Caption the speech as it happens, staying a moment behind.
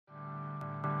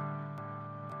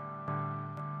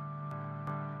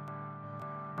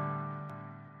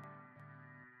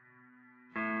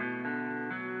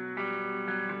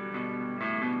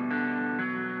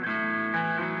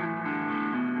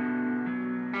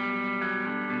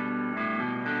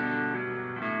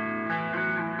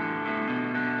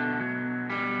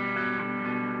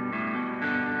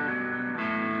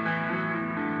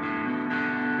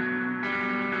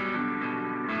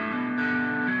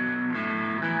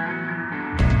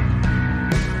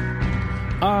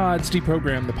It's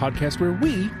Deprogram, the podcast where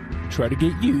we try to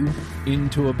get you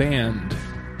into a band.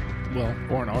 Well,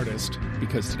 or an artist,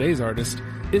 because today's artist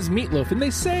is Meatloaf, and they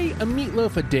say a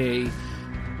meatloaf a day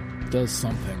does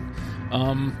something.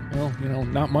 Well,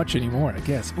 not much anymore, I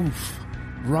guess. Oof.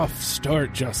 Rough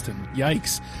start, Justin.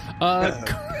 Yikes.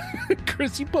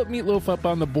 Chris, you put Meatloaf up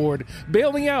on the board.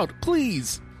 Bail me out,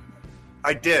 please.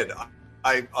 I did.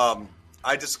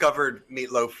 I discovered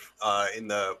Meatloaf in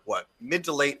the mid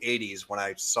to late '80s when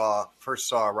I first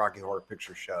saw a Rocky Horror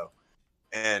Picture Show,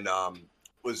 and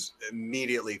was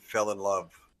immediately fell in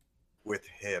love with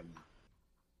him.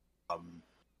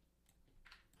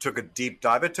 Took a deep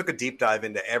dive. It took a deep dive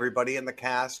into everybody in the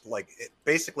cast.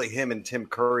 Basically, him and Tim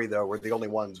Curry though were the only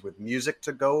ones with music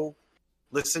to go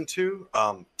listen to.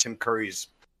 Tim Curry's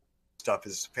stuff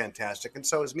is fantastic, and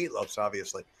so is Meatloaf's,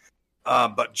 obviously.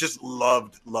 But just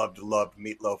loved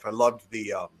Meatloaf. I loved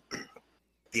the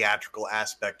theatrical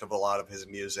aspect of a lot of his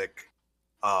music.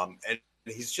 And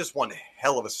he's just one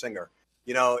hell of a singer.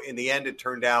 In the end, it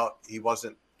turned out he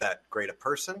wasn't that great a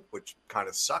person, which kind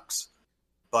of sucks.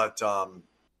 But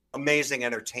amazing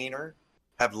entertainer.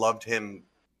 Have loved him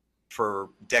for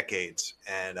decades.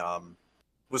 And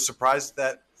was surprised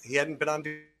that he hadn't been on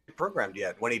Deprogrammed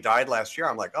yet. When he died last year,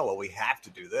 I'm like, oh, well, we have to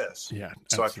do this. Yeah.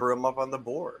 So absolutely. I threw him up on the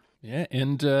board. Yeah,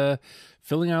 and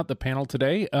filling out the panel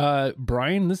today,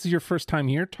 Brian, this is your first time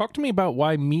here. Talk to me about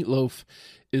why Meatloaf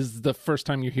is the first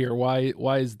time you're here. Why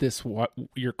is this what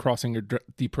you're crossing your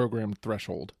deprogrammed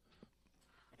threshold?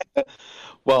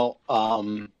 Well,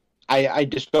 I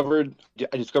discovered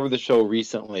the show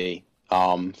recently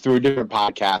through a different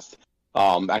podcast,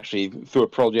 actually through a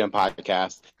Pearl Jam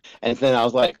podcast, and then I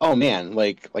was like, oh man,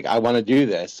 like I want to do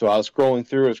this. So I was scrolling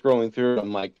through.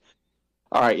 I'm like,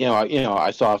 all right,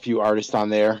 I saw a few artists on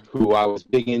there who I was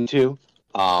big into.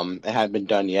 It hadn't been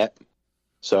done yet.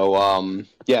 So,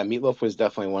 yeah, Meatloaf was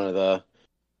definitely one of the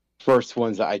first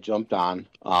ones that I jumped on.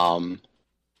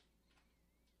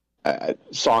 I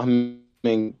saw him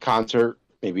in concert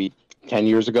maybe 10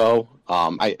 years ago.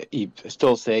 I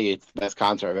still say it's the best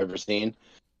concert I've ever seen.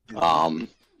 And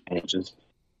it's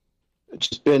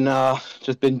just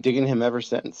been digging him ever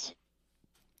since.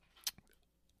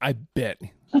 I bet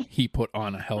he put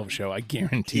on a hell of a show. I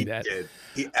guarantee that. He did.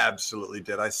 He absolutely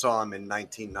did. I saw him in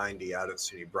 1990 out at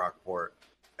City Brockport,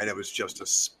 and it was just a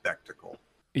spectacle.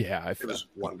 Yeah, it was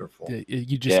wonderful.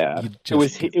 It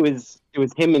was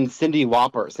him and Cyndi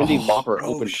Lauper. Cyndi Lauper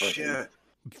opened for him.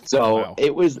 So wow.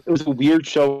 It was a weird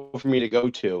show for me to go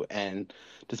to, and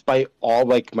despite all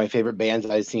my favorite bands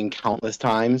I've seen countless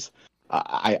times,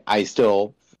 I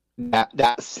still that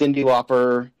Cyndi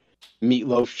Lauper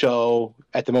Meatloaf show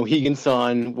at the Mohegan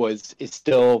Sun is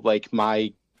still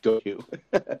my go-to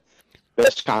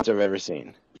best concert I've ever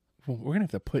seen. Well, we're gonna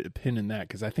have to put a pin in that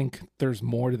because I think there's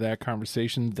more to that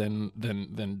conversation than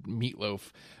Meatloaf.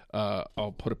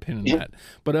 I'll put a pin in that.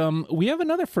 But we have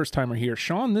another first timer here,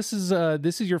 Sean. This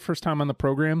is your first time on the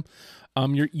program.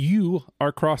 You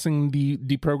are crossing the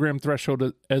deprogram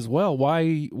threshold as well.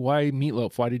 Why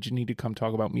Meatloaf? Why did you need to come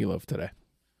talk about Meatloaf today?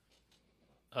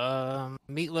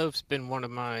 Meatloaf's been one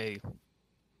of my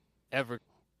and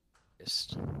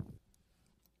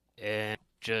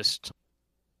just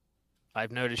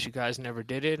I've noticed you guys never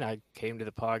did it. I came to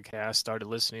the podcast, started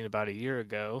listening about a year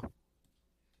ago.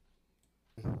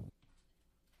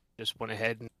 Just went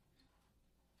ahead and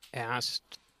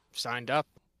asked, signed up.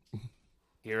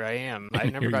 Here I am. I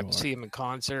never got to see him in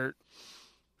concert,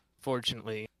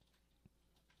 fortunately,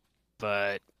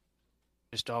 but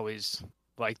just always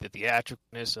like the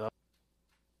theatricalness of.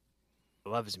 I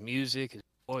love his music, his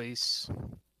voice.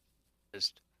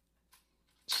 Just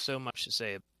so much to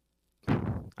say.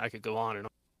 I could go on and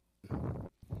on.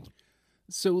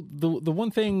 So the one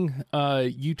thing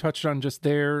you touched on just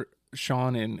there,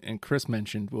 Sean and Chris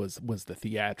mentioned was the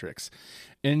theatrics,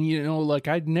 and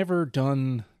I'd never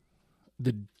done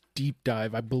the deep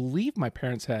dive. I believe my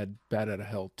parents had Bat Out of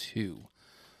Hell 2,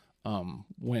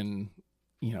 when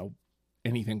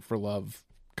Anything for Love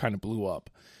kind of blew up,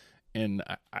 and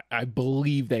I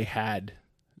believe they had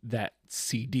that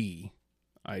CD.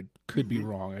 I could be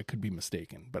wrong. I could be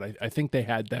mistaken, but I think they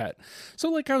had that.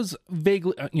 So I was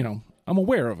vaguely, I'm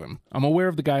aware of him. I'm aware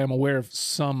of the guy. I'm aware of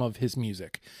some of his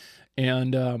music.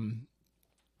 And,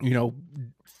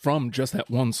 from just that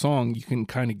one song, you can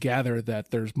kind of gather that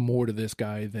there's more to this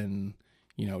guy than,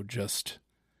 just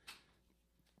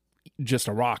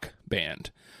a rock band.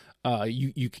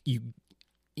 You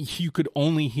could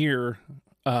only hear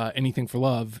Anything for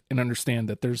Love and understand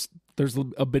that there's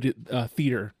a bit of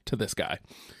theater to this guy.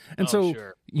 And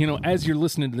Sure. As you're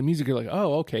listening to the music, you're like,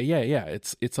 oh, okay, yeah.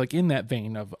 It's like in that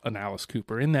vein of an Alice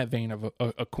Cooper, in that vein of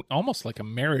a almost like a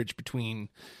marriage between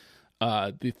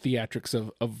the theatrics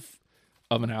of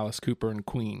an Alice Cooper and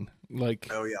Queen. Like,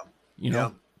 Oh yeah.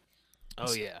 Yeah.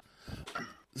 Oh yeah.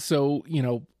 So,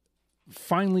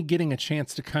 finally getting a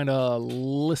chance to kind of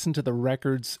listen to the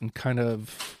records and kind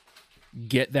of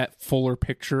get that fuller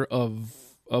picture of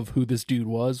who this dude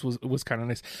was kind of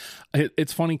nice.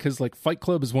 It's funny because like Fight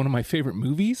Club is one of my favorite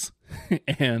movies,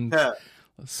 and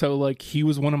so like he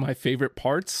was one of my favorite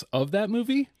parts of that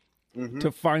movie. Mm-hmm.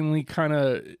 To finally kind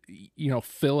of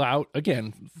fill out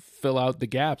the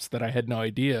gaps that I had no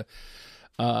idea,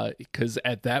 because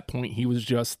at that point he was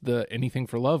just the Anything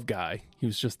for Love guy. He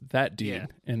was just that dude. Yeah.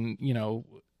 And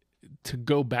to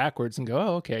go backwards and go,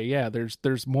 oh, okay, yeah,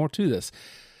 there's more to this.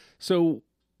 So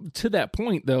to that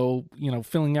point, though,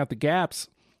 filling out the gaps,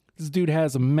 this dude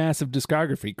has a massive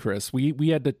discography, Chris. We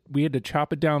had to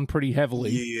chop it down pretty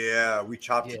heavily. Yeah, we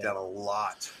chopped it down a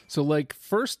lot. So, like,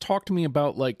 first talk to me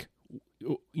about, like,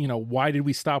 why did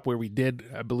we stop where we did?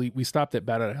 I believe we stopped at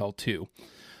Bat Out of Hell 2.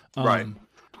 Right.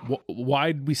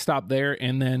 Why did we stop there?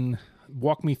 And then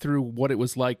walk me through what it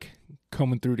was like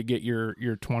coming through to get your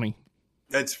 20.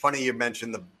 It's funny you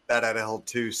mentioned the Bat Out of Hell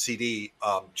 2 CD.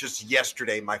 Just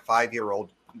yesterday, my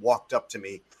 5-year-old walked up to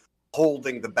me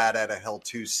holding the Bat Out of Hell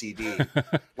 2 CD.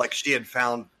 Like she had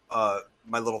found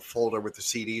my little folder with the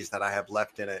CDs that I have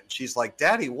left in it. And she's like,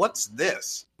 Daddy, what's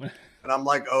this? And I'm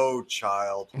like, oh,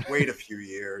 child, wait a few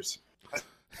years. I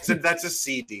said, that's a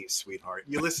CD, sweetheart.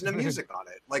 You listen to music on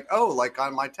it. Like, oh, like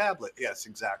on my tablet. Yes,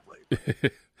 exactly.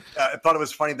 I thought it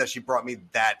was funny that she brought me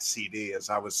that CD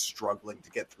as I was struggling to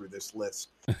get through this list.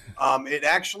 It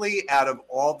actually, out of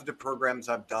all the programs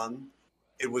I've done,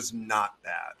 it was not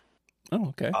bad. Oh,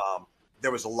 okay.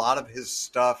 There was a lot of his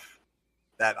stuff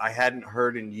that I hadn't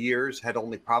heard in years, had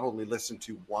only probably listened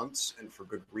to once, and for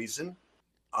good reason.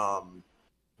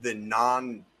 The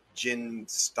non-Jim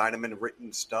Steinman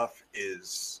written stuff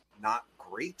is not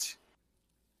great.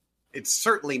 It's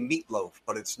certainly Meatloaf,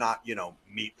 but it's not,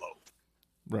 Meatloaf.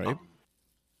 Right.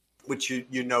 Which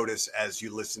you notice as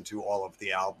you listen to all of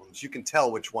the albums. You can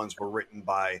tell which ones were written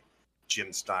by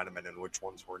Jim Steinman and which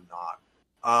ones were not.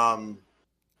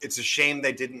 It's a shame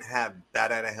they didn't have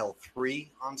Bat Out of Hell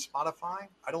 3 on Spotify.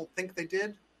 I don't think they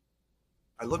did.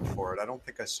 I looked for it. I don't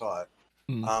think I saw it.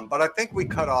 But I think we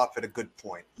cut off at a good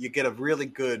point. You get a really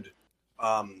good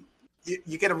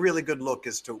you get a really good look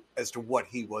as to what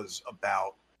he was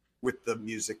about with the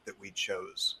music that we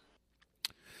chose.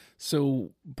 So,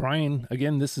 Brian,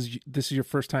 again, this is your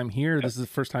first time here. Yep. This is the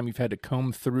first time you've had to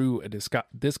comb through a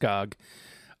Discog.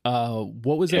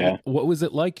 What was it? What was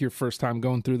it like your first time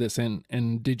going through this?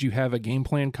 And did you have a game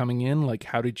plan coming in? Like,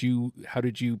 how did you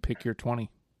pick your 20?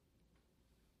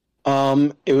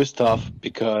 It was tough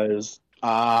because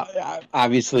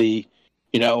obviously,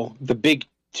 the big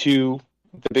two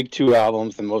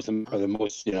albums, the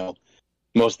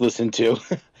most listened to.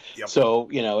 Yep. So,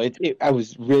 I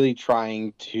was really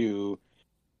trying to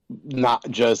not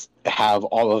just have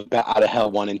all of Bat Out of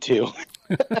Hell 1 and 2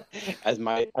 as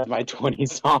my 20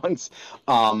 songs.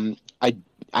 I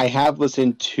have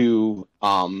listened to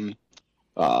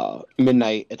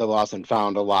Midnight at the Lost and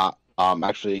Found a lot.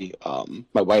 Actually,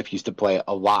 my wife used to play it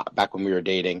a lot back when we were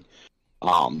dating.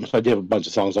 So I did a bunch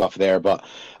of songs off there, but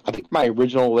I think my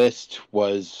original list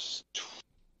was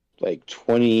like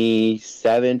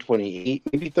 27, 28,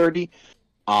 maybe 30.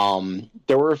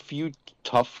 There were a few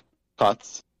tough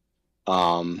cuts,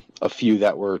 a few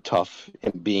that were tough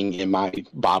in being in my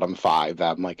bottom 5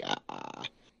 that I'm like,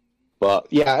 But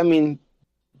yeah, I mean,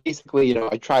 basically,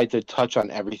 I tried to touch on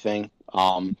everything.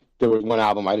 There was one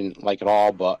album I didn't like at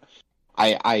all, but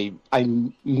I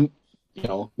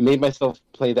made myself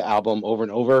play the album over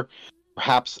and over,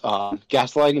 perhaps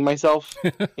gaslighting myself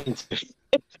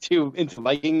into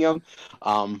liking them.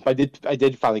 I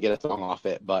did finally get a song off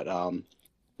it, but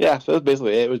yeah, so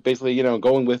it was basically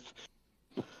going with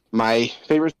my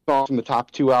favorite songs from the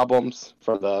top 2 albums,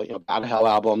 from the Bat Out of Hell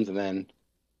albums, and then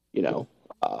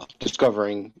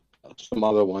discovering some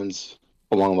other ones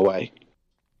along the way.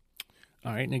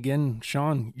 All right, and again,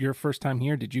 Sean, your first time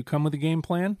here. Did you come with a game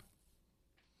plan?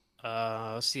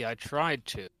 Let's see. I tried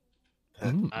to.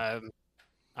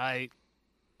 I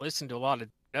listened to a lot of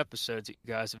episodes that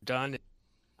you guys have done.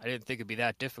 I didn't think it'd be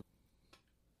that difficult.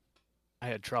 I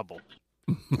had trouble.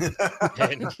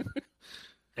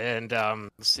 and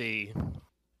let's see.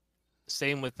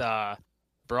 Same with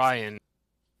Brian.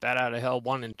 Bat Out of Hell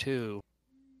 1 and 2.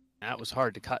 That was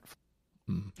hard to cut.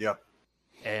 Yep.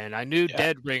 And I knew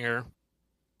Dead Ringer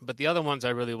but the other ones I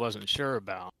really wasn't sure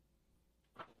about.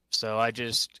 So I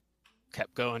just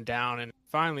kept going down, and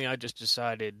finally I just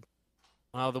decided,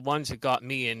 well, the ones that got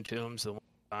me into them, so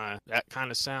that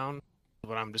kind of sound, is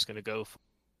what I'm just going to go for.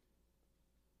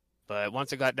 But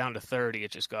once it got down to 30,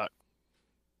 it just got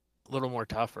a little more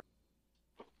tougher.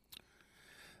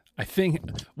 I think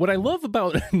what I love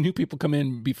about new people come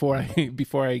in before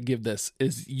I give this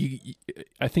is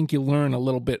I think you learn a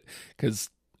little bit, because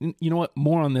you know what?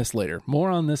 More on this later. More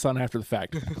on this on After the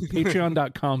Fact.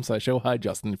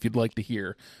 Patreon.com/ohhijustin if you'd like to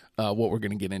hear what we're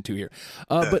going to get into here.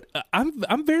 But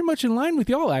I'm very much in line with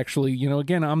y'all, actually. You know,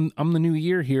 again, I'm the new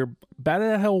year here. Bat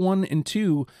Out of Hell 1 and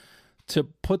 2, to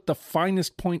put the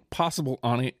finest point possible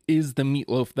on it, is the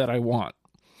Meatloaf that I want.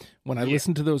 When I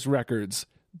listen to those records,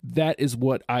 that is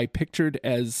what I pictured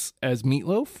as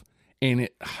Meatloaf, and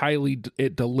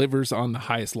it delivers on the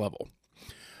highest level.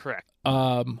 Correct.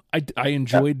 I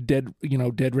enjoyed Dead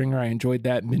Ringer. I enjoyed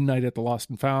that. Midnight at the Lost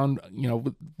and Found,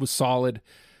 was solid.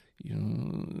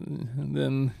 And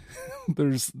then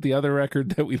there's the other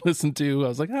record that we listened to. I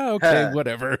was like, oh, okay,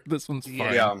 whatever. This one's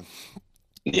fine.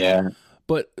 Yeah.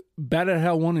 But Bat Out of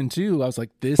Hell 1 and 2, I was like,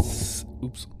 this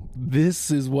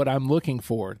is what I'm looking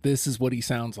for. This is what he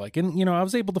sounds like. And, I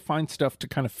was able to find stuff to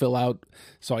kind of fill out,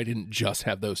 so I didn't just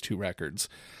have those two records.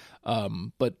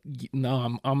 But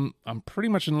no, I'm pretty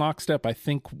much in lockstep. I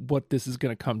think what this is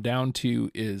going to come down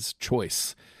to is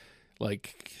choice.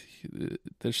 Like,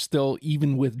 there's still,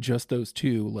 even with just those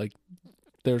two, like,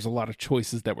 there's a lot of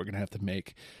choices that we're going to have to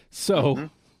make. So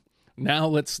now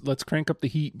let's crank up the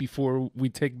heat before we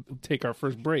take our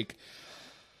first break.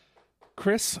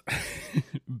 Chris,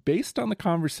 based on the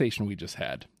conversation we just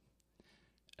had,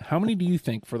 how many do you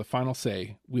think for the final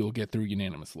say we will get through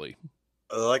unanimously?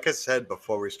 Like I said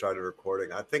before we started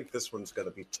recording, I think this one's going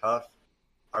to be tough.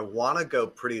 I want to go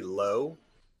pretty low,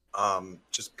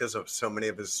 just because of so many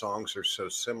of his songs are so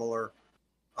similar,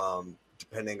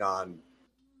 depending on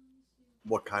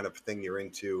what kind of thing you're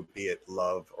into, be it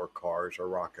love or cars or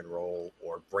rock and roll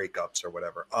or breakups or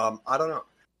whatever. I don't know.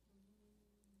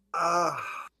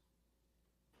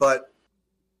 But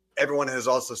everyone has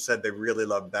also said they really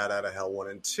love Bat Out of Hell 1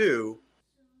 and 2.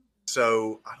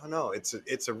 So I don't know.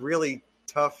 It's a really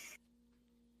tough.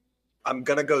 I'm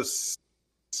gonna go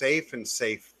safe and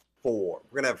say 4.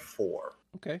 We're gonna have 4.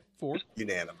 Okay, 4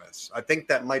 unanimous. I think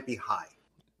that might be high.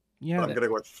 Yeah, but I'm gonna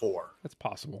go with 4. That's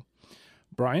possible.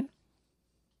 Brian.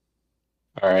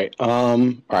 All right.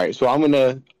 All right. So I'm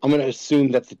gonna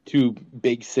assume that the two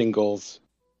big singles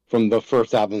from the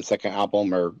first album and second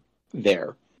album are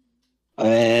there.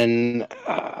 And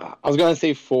I was gonna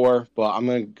say 4, but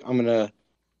I'm gonna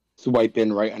swipe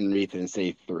in right underneath it and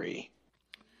say 3.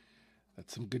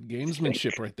 That's some good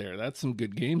gamesmanship right there. That's some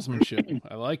good gamesmanship.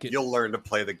 I like it. You'll learn to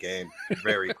play the game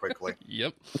very quickly.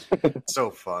 Yep. It's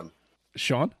so fun.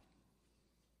 Sean?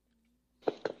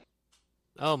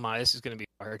 Oh my, this is gonna be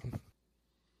hard.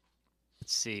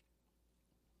 Let's see.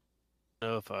 I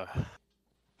don't know if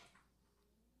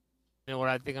you know what,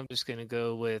 I think I'm just gonna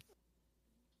go with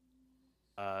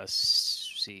 5.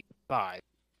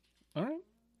 All right.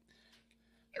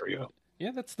 There we go.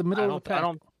 Yeah, that's the middle of the pack.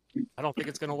 I don't think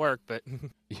it's gonna work, but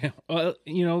yeah. Well,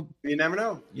 you never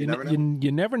know. You never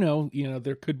know.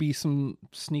 There could be some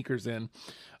sneakers in.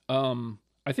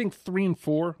 I think 3 and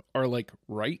 4 are like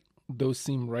right. Those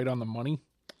seem right on the money.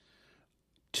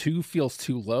 2 feels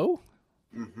too low.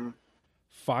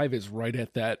 5 is right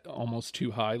at that almost too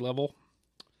high level.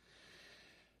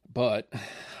 But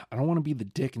I don't want to be the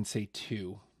dick and say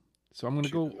 2. So I'm going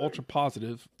to go ultra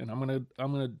positive, and I'm going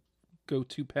to go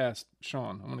 2 past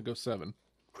Sean. I'm going to go 7.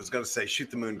 I was going to say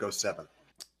shoot the moon, go 7.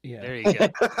 Yeah. There you go. Yeah.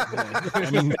 I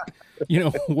mean,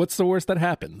 what's the worst that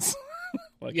happens?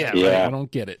 I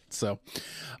don't get it. So,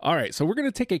 all right. So we're going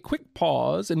to take a quick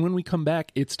pause, and when we come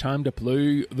back, it's time to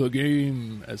play the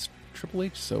game, as Triple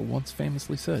H so once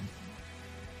famously said.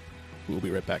 We'll be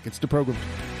right back. It's the program.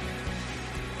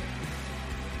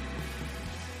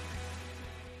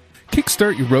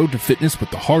 Kickstart your road to fitness with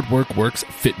the Hard Work Works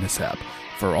fitness app.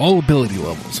 For all ability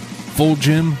levels, full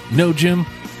gym,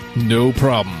 no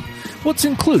problem. What's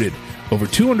included? Over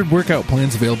 200 workout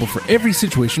plans available for every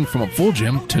situation, from a full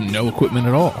gym to no equipment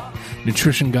at all.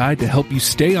 Nutrition guide to help you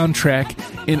stay on track,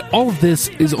 and all of this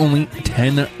is only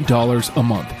 $10 a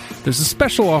month. There's a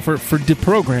special offer for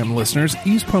Deprogram listeners.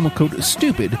 Use promo code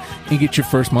STUPID and get your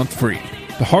first month free.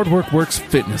 The Hard Work Works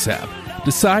fitness app.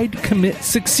 Decide, commit,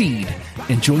 succeed,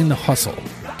 and join the hustle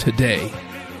today.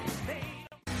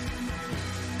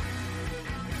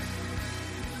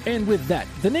 And with that,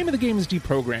 the name of the game is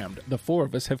Deprogrammed. The 4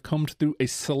 of us have combed through a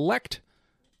select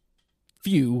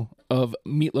few of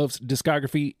Meatloaf's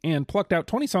discography and plucked out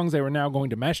 20 songs they were now going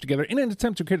to mash together in an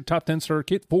attempt to create a top 10 starter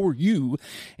kit for you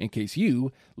in case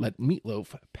you let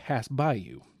Meatloaf pass by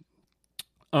you.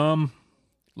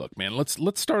 Look, man, let's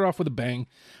start off with a bang.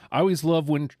 I always love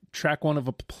when track one of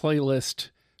a playlist,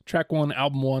 track one,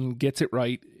 album one, gets it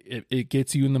right. It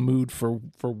gets you in the mood for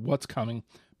what's coming.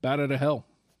 Bat Out of Hell.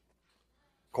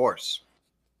 Of course.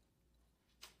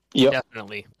 Yep.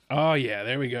 Definitely. Oh, yeah,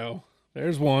 there we go.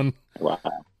 There's one. Wow.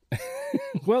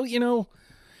 Well, you know,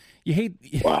 you hate...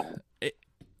 Wow.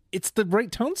 It's the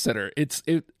right tone setter. It's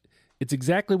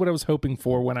exactly what I was hoping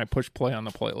for when I pushed play on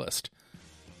the playlist.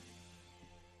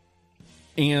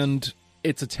 And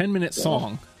it's a 10-minute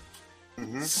song.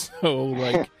 Mm-hmm. So,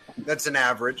 like... That's an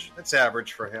average. That's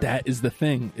average for him. That is the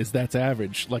thing, is that's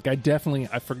average. Like, I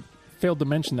failed to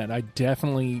mention that. I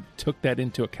definitely took that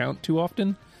into account too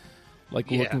often.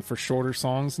 Like, looking for shorter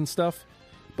songs and stuff.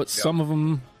 But some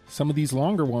of these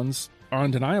longer ones are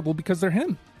undeniable because they're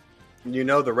him. You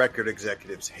know the record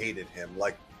executives hated him.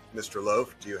 Like, Mr.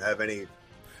 Loaf, do you have any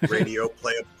radio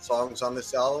playable songs on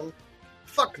this album?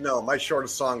 Fuck no, my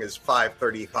shortest song is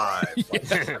 5:35.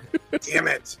 Like, damn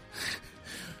it.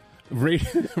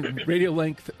 Radio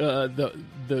length, the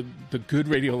good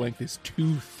radio length is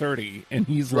 2:30, and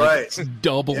he's like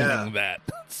doubling that.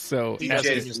 So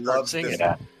DJs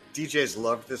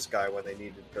loved this guy when they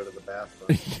needed to go to the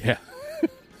bathroom. Yeah.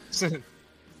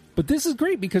 But this is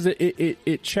great because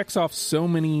it checks off so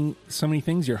many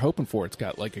things you're hoping for. It's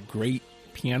got like a great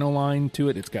piano line to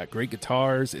it. It's got great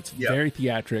guitars. It's very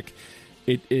theatric.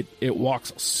 It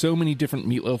walks so many different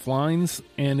Meatloaf lines,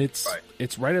 and it's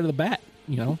right out of the bat.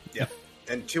 You know? Yeah.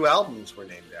 And 2 albums were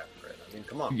named after it. I mean,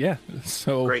 come on. Yeah.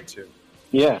 So great too.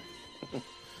 Yeah.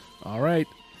 All right.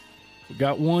 We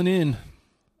got one in.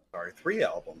 Sorry, 3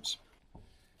 albums.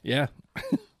 Yeah.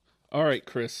 All right,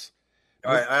 Chris.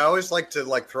 All right, I always like to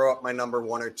throw up my number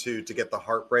 1 or 2 to get the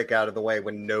heartbreak out of the way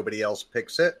when nobody else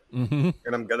picks it. Mm-hmm.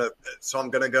 And I'm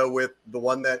gonna go with the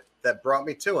one that brought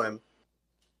me to him.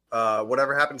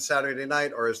 Whatever Happened Saturday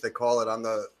Night, or as they call it on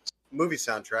the movie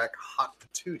soundtrack, Hot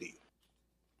Patootie.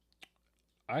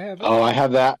 I have it. Oh, I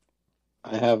have that.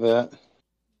 I have that.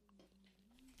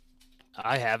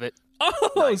 I have it.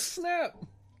 Oh, snap.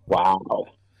 Wow.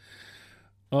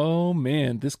 Oh,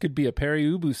 man. This could be a Perry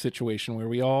Ubu situation where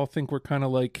we all think we're kind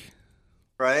of like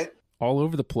right all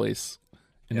over the place.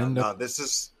 And this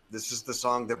is the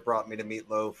song that brought me to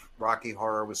Meatloaf. Rocky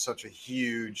Horror was such a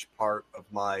huge part of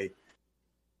my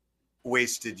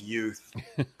wasted youth.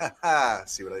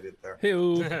 See what I did there?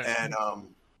 Hey-o. And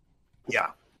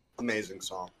amazing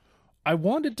song. I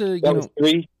wanted to, That was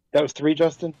 3. That was 3,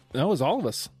 Justin. That was all of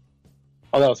us.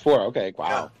 Oh, that was 4. Okay.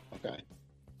 Wow. Yeah. Okay.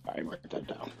 All right, write that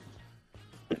down.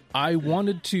 I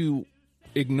wanted to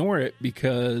ignore it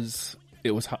because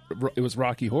it was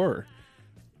Rocky Horror,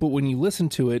 but when you listen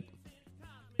to it,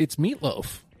 it's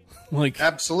Meatloaf. Like,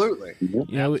 absolutely, you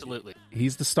know, absolutely,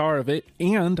 he's the star of it,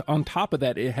 and on top of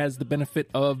that, it has the benefit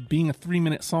of being a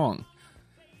 3-minute song.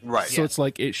 Right. So it's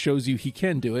like it shows you he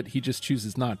can do it. He just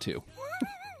chooses not to.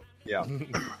 Yeah.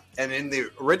 And in the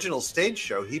original stage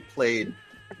show, he played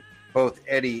both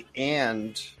Eddie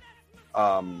and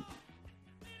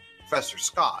Professor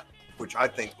Scott, which I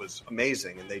think was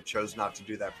amazing, and they chose not to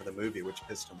do that for the movie, which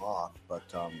pissed him off. But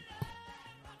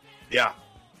yeah,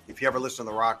 if you ever listen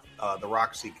to the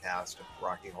Roxy cast of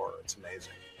Rocky Horror, it's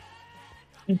amazing.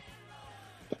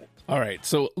 All right,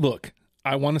 so look,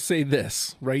 I want to say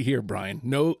this right here, Brian.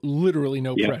 Literally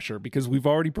no pressure, because we've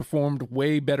already performed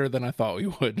way better than I thought we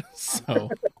would.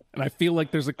 So, and I feel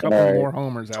like there's a couple more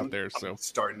homers out there. So I'm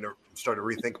starting to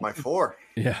rethink my 4.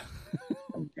 Yeah.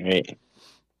 Great.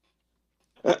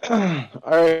 All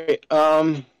right.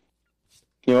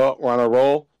 You know what? We're on a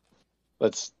roll.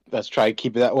 Let's try to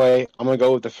keep it that way. I'm gonna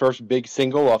go with the first big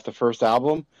single off the first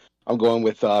album. I'm going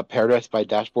with "Paradise" by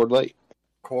Dashboard Light.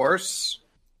 Of course.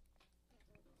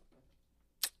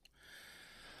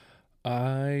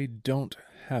 I don't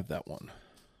have that one.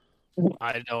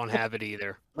 I don't have it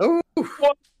either. Oh,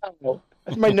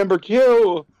 that's my number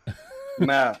 2.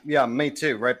 yeah, me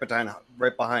too. Right behind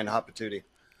Hot Patootie.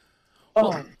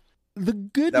 Oh, The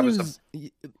good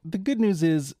news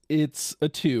is it's a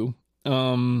 2,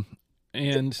 and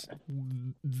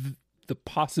the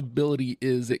possibility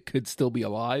is it could still be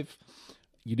alive.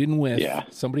 You didn't win. Yeah.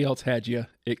 Somebody else had you.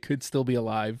 It could still be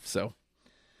alive. So,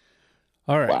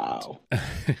 all right. wow.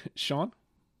 Sean?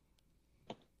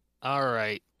 All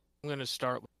right. I'm going to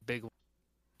start with Big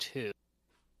 2.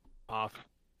 Off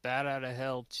Bat Out of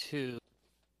Hell 2.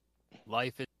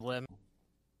 Life is Lemon.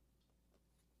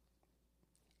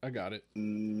 I got it.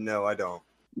 No, I don't.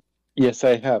 Yes,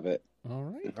 I have it. All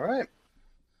right. All right.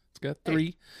 Let's got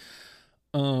 3.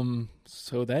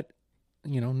 So that,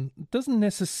 doesn't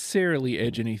necessarily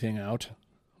edge anything out,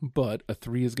 but a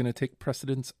 3 is going to take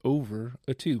precedence over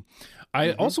a 2.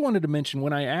 I also wanted to mention,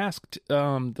 when I asked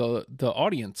the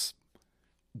audience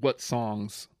what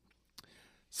songs,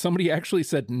 somebody actually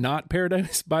said not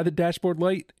Paradise by the Dashboard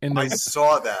Light, and I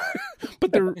saw that.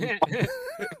 but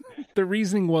the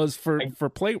reasoning was for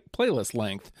playlist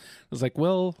length. I was like,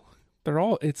 well, they're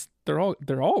all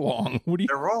long. What do you?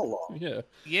 They're all long. Yeah.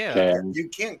 Yeah. You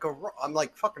can't go wrong. I'm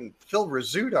like, fucking Phil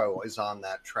Rizzuto is on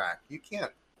that track. You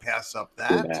can't pass up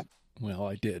that. Yeah. Well,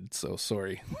 I did, so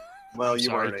sorry. Well,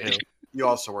 Sorry, you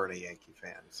also weren't a Yankee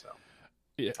fan, so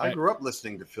Yeah, I grew up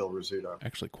listening to Phil Rizzuto.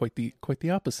 actually quite the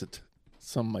opposite,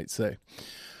 some might say.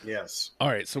 Yes. All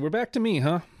right, so we're back to me,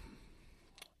 huh?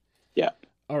 Yeah.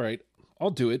 All right, I'll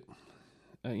do it.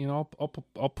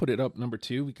 I'll put it up number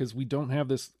 2 because we don't have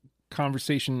this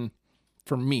conversation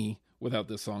for me without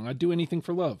this song. I'd do anything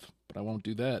for love, but I won't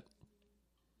do that.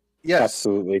 Yes.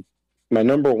 Absolutely. My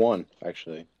number 1,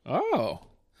 actually. Oh,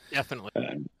 Definitely.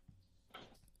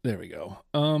 there we go.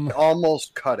 I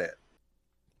almost cut it.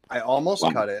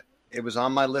 Cut it. It was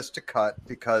on my list to cut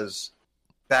because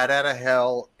Bat Out of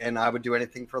Hell and I Would Do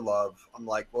Anything for Love. I'm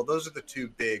like, well, those are the 2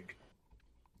 big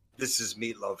This Is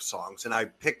Meatloaf songs. And I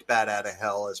picked Bat Out of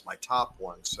Hell as my top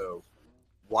one. So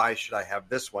why should I have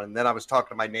this one? And then I was talking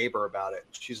to my neighbor about it.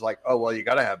 She's like, oh, well, you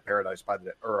got to have Paradise by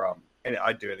the, and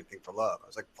I'd Do Anything for Love. I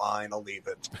was like, fine, I'll leave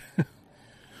it.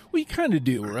 Well, you kind of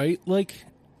do, right? Like,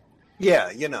 Yeah,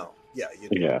 you do.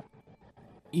 Yeah.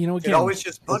 again, It always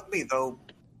just bugged me, though.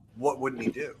 What wouldn't he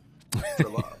do for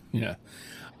love? yeah.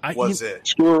 Was it,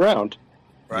 Screw around.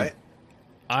 right?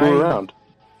 Screw around.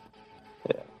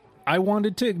 I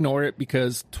wanted to ignore it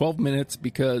because 12 minutes,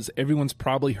 because everyone's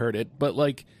probably heard it, but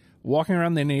like walking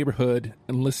around the neighborhood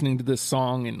and listening to this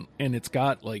song, and it's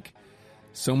got like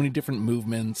so many different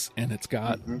movements, and it's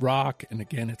got rock, and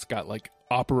again it's got like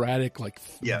operatic, like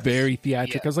Yes. very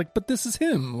theatric. Yeah. I was like, but this is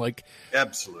him. Like,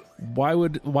 Absolutely. why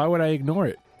would I ignore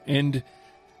it? And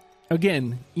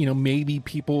again, maybe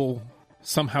people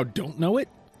somehow don't know it,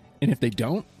 and if they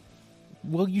don't,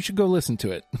 well, you should go listen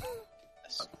to it.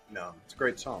 No, it's a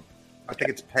great song. I think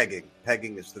it's pegging.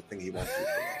 Pegging is the thing he won't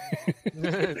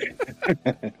do for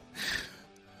love.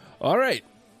 All right.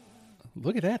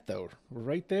 Look at that, though. We're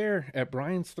right there at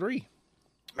Brian's 3.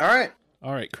 All right.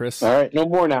 All right, Chris. All right. No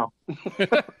more now.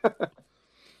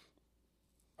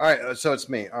 All right. So it's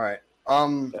me. All right.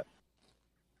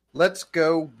 Let's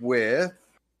go with.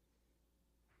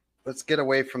 Let's get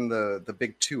away from the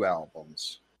big 2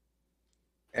 albums,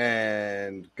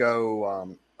 and go.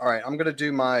 All right. I'm gonna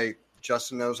do my.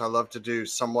 Justin knows I love to do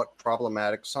somewhat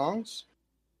problematic songs.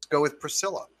 Let's go with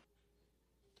Priscilla.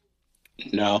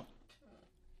 No.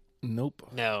 Nope.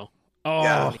 No. Oh,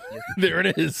 Yeah. there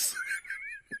it is.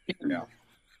 Yeah.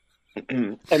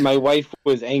 And my wife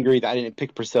was angry that I didn't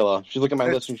pick Priscilla. She looked at my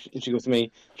list and she goes to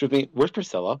me, "Where's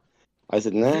Priscilla?" I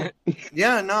said, "Nah."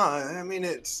 Yeah. No. I mean,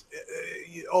 it's.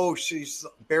 She's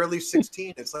barely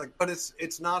 16. It's like, but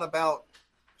it's not about.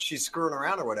 She's screwing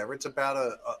around or whatever. It's about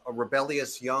a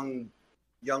rebellious young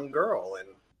girl, and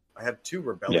I have 2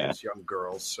 rebellious young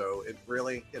girls, so it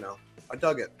really, I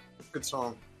dug it. Good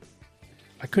song.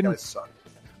 I You couldn't. guys suck.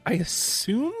 I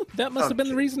assume that must have been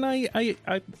the reason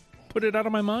I put it out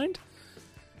of my mind.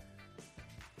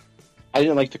 I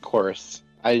didn't like the chorus.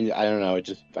 I don't know. I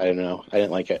don't know. I didn't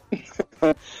like it.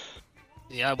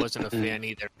 Yeah, I wasn't a fan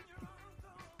either.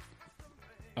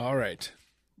 All right,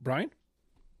 Brian.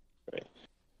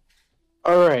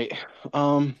 All right.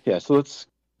 Yeah. So let's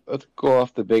go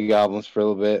off the big albums for a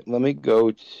little bit. Let's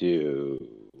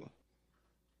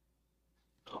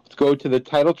go to the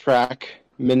title track,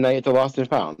 "Midnight at the Lost and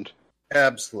Found."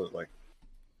 Absolutely.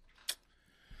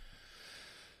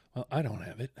 Well, I don't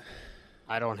have it.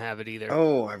 I don't have it either.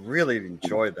 Oh, I really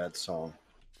enjoyed that song.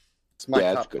 It's my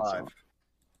Yeah, it's a top good 5. song.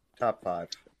 Top 5.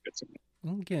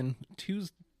 Well, again,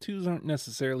 twos aren't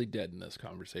necessarily dead in this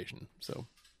conversation. So,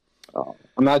 Oh,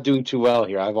 I'm not doing too well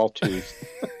here. I have all 2s.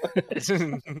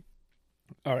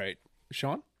 all right,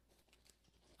 Sean.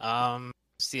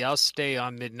 See, I'll stay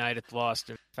on Midnight at Lost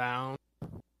and Found.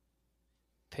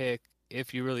 Pick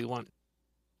If You Really Want.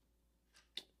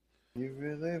 You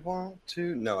really want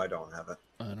to? No, I don't have it.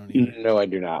 I don't even. No, I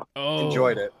do not. Oh,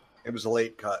 Enjoyed it. It was a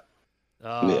late cut.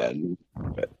 Yeah.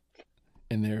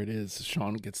 And there it is.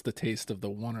 Sean gets the taste of the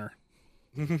oneer.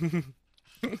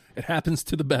 It happens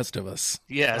to the best of us.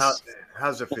 Yes.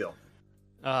 How's it feel?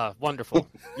 Wonderful.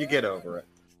 You get over it.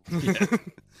 Yeah.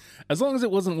 As long as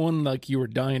it wasn't one like you were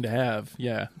dying to have.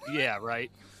 Yeah. Yeah, right.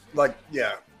 Like,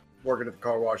 yeah, working at the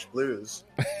Car Wash Blues.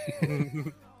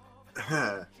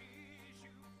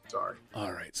 Sorry.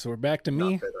 All right, so we're back to Not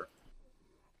me. bitter.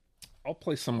 I'll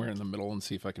play somewhere in the middle and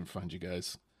see if I can find you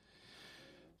guys.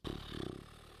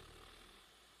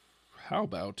 How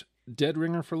about Dead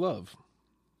Ringer for Love?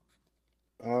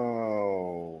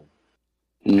 Oh.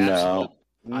 No.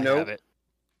 I Nope. have it.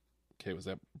 Okay, was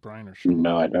that Brian or Sean?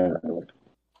 No, I don't have it.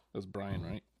 That was Brian,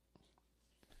 right?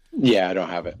 Yeah, I don't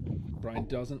have it. Brian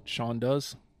doesn't. Sean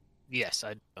does. Yes,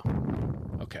 I do.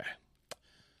 Okay.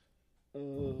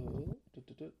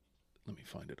 Let me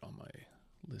find it on my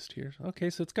list here. Okay,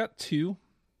 so it's got 2.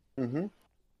 Mm-hmm.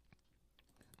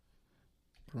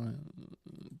 Brian.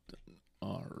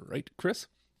 All right, Chris.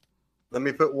 Let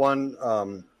me put one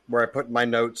where I put my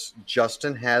notes.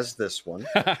 Justin has this one,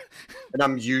 and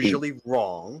I'm usually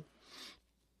wrong.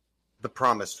 The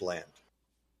Promised Land.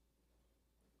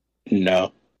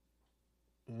 No.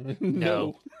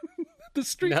 No. The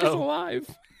streak is No. alive.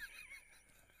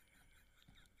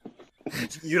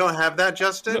 You don't have that,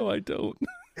 Justin? No, I don't.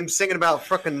 Him singing about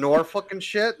frickin' Norfolk and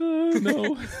shit?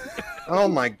 No. Oh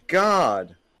my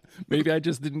god. Maybe I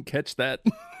just didn't catch that.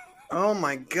 Oh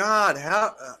my god.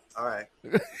 How? All right.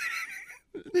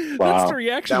 That's the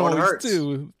reaction That one always hurts.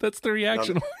 too. That's the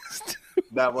reaction always too.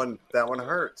 That one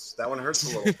hurts. That one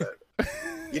hurts a little bit.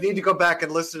 You need to go back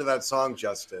and listen to that song,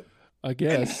 Justin, I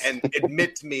guess. and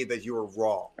admit to me that you were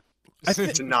wrong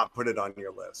to not put it on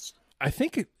your list. I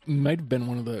think it might have been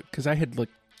one of the, because I had like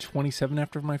 27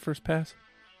 after my first pass.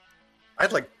 I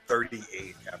had like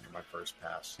 38 after my first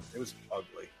pass. It was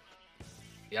ugly.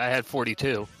 Yeah, I had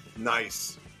 42.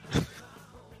 Nice.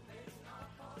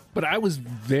 But I was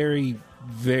very,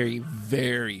 very,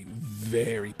 very,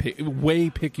 very way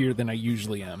pickier than I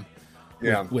usually am.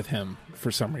 Yeah. With him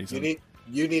for some reason.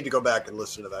 You need to go back and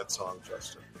listen to that song,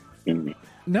 Justin.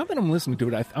 Now that I'm listening to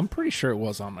it, I'm pretty sure it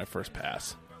was on my first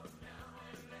pass.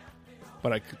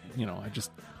 But I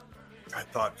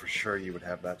thought for sure you would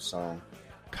have that song.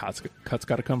 cuts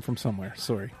got to come from somewhere.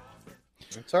 Sorry.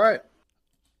 It's all right.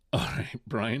 All right,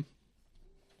 Brian.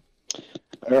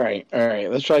 All right.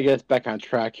 Let's try to get us back on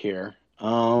track here.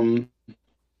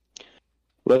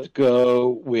 Let's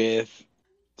go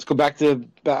back to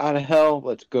Bat Out of Hell.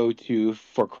 Let's go to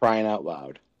For Crying Out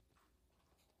Loud.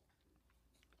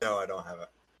 No, I don't have it.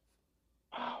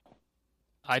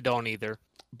 I don't either.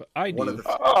 But I do. One of the,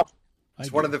 Oh,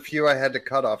 it's one of the few I had to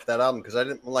cut off that album because I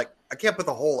can't put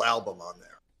the whole album on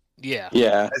there. Yeah.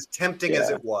 yeah. As tempting as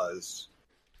it was,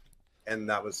 and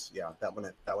that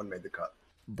one made the cut.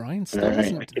 Brian still All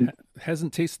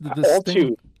hasn't tasted the All sting.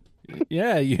 two.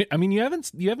 Yeah, you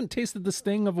haven't tasted the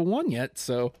sting of a one yet,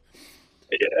 so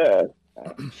Yeah.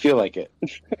 I feel like it.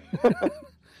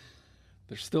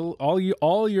 they're still all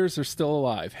yours are still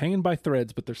alive, hanging by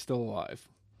threads, but they're still alive.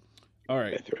 All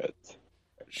right, Threads.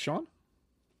 Sean.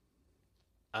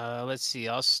 Let's see.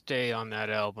 I'll stay on that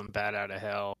album, Bat Out of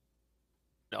Hell.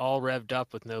 All revved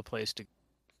up with no place to.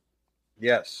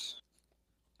 Yes.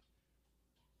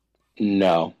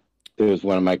 No. It was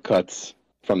one of my cuts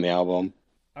from the album.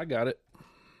 I got it.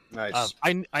 Nice.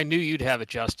 I knew you'd have it,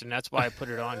 Justin. That's why I put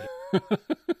it on here.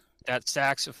 That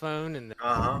saxophone and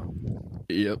Uh-huh.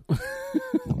 Yep.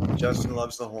 Justin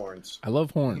loves the horns. I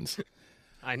love horns.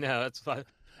 I know that's why.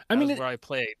 I mean, where I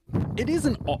played. it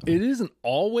isn't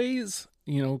always,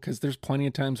 because there's plenty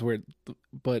of times where,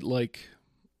 but like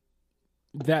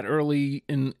that early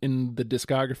in the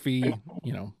discography,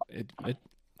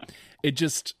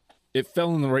 it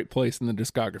fell in the right place in the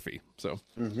discography. So,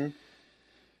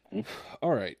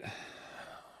 all right,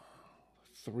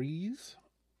 3s.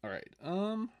 All right.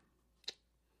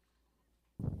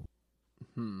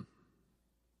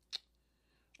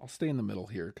 I'll stay in the middle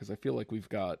here because I feel like we've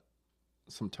got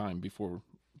some time before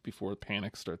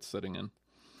panic starts setting in.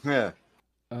 Yeah.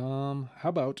 How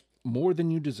about More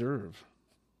Than You Deserve?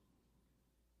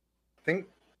 Do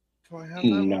I have that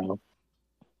one? No.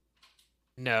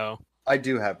 No. I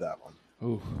do have that one.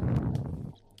 Oh,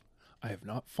 I have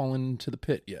not fallen into the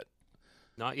pit yet.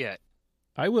 Not yet.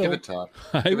 I will. Give it top.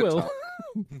 I Give it will. top.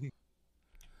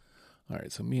 All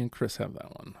right, so me and Chris have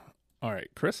that one. All right,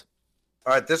 Chris.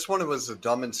 All right, this one was a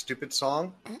dumb and stupid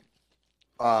song.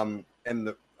 And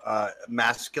the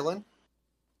masculine.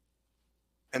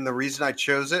 And the reason I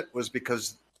chose it was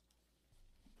because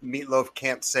Meatloaf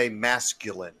can't say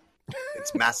masculine.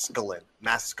 It's masculine.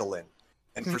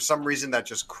 And for some reason that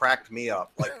just cracked me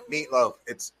up. Like, Meatloaf,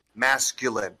 it's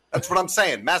masculine. That's what I'm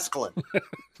saying, masculine.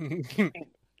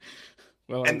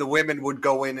 Well, And the women would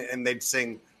go in and they'd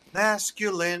sing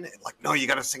masculine. Like, no, you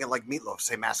got to sing it like Meatloaf.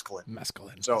 Say masculine.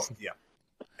 masculine. So, yeah.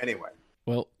 Anyway,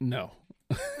 Well, no.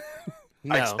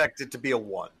 No. I expect it to be a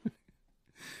 1.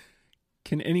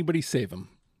 Can anybody save him?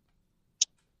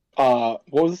 What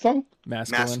was the song?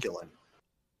 Masculine. Masculine.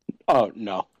 Oh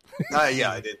no.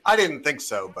 Yeah, I did. I didn't think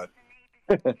so, but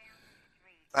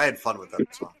I had fun with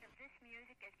that song.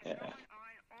 Yeah.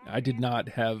 I did not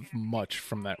have much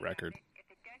from that record.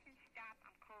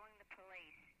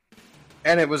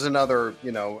 And it was another,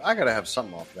 I got to have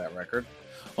something off of that record.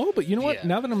 Oh, but you know what? Yeah.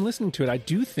 Now that I'm listening to it, I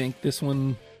do think this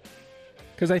one,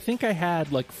 because I think I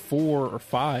had like 4 or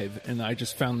 5, and I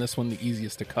just found this one the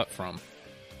easiest to cut from.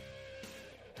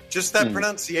 Just that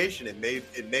pronunciation,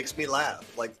 it makes me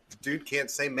laugh. Like, the dude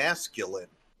can't say masculine.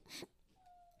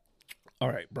 All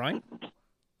right, Brian?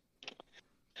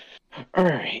 All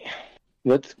right.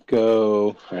 Let's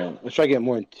go. All right, let's try to get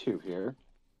more than 2 here.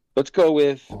 Let's go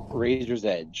with Razor's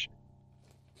Edge.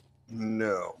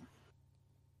 No.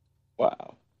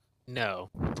 Wow. No.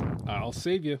 I'll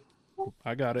save you.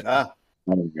 I got it. Ah,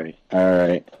 Okay. All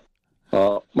right.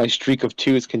 Well, my streak of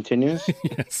 2s continues.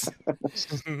 Yes.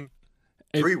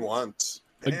 3 once.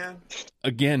 Man.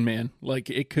 Again, man, like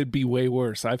it could be way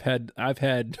worse. I've had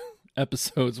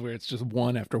episodes where it's just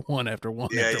one after one after one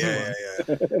after one.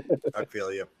 Yeah. I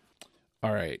feel you.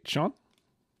 All right, Sean?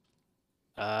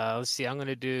 Let's see. I'm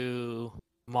gonna do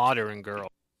Modern Girl.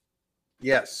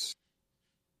 Yes.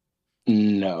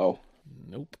 No.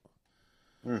 Nope.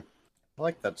 I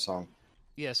like that song.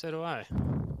 Yeah, so do I.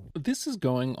 This is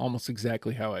going almost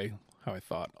exactly how I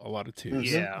thought. A lot of 2s.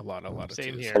 Yeah. A lot of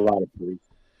Same 2s. here. A lot of 3s.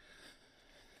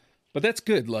 But that's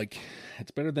good. Like,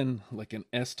 it's better than like an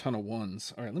S ton of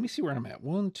 1s. All right, let me see where I'm at.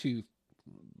 1, 2,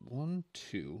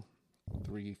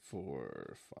 3,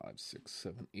 4, 5, 6,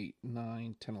 7, 8,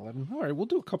 9, 10, 11. All right, we'll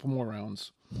do a couple more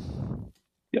rounds.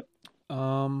 Yep.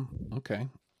 Okay.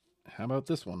 How about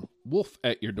this one? Wolf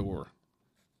at Your Door.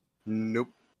 Nope.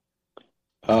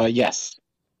 Yes.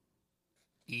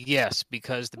 Yes,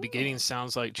 because the beginning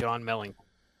sounds like John Melling.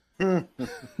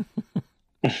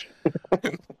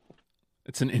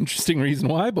 It's an interesting reason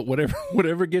why, but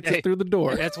whatever gets it through the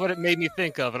door. That's what it made me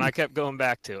think of, and I kept going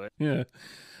back to it. Yeah.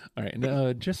 All right.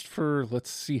 Let's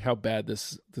see how bad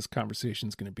this conversation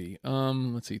is going to be.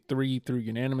 Let's see. 3 through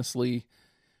unanimously.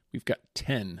 We've got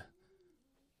 10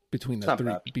 between the Not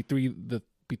three bad.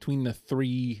 between the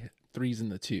 3 3s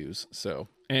and the 2s. So,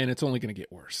 and it's only going to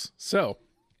get worse. So,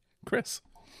 Chris.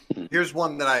 Here's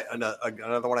one that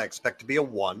another one I expect to be a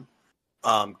 1,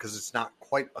 because it's not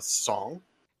quite a song,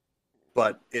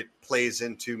 but it plays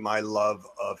into my love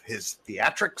of his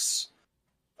theatrics.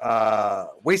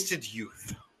 Wasted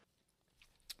Youth.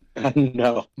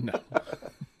 No. No.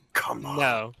 Come on.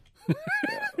 No.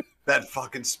 That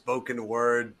fucking spoken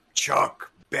word,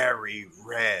 Chuck Berry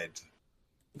Red.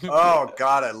 Oh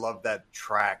God, I love that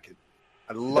track.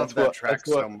 I love that track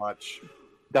so much.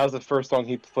 That was the first song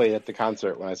he played at the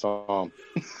concert when I saw him.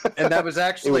 And that was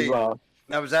actually It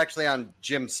was, on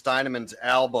Jim Steinman's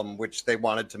album, which they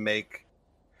wanted to make,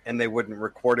 and they wouldn't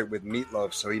record it with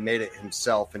Meatloaf, so he made it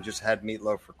himself and just had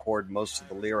Meatloaf record most of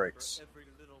the lyrics.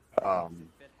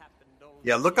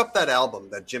 Yeah, look up that album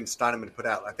that Jim Steinman put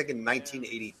out, I think in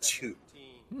 1982.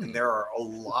 And there are a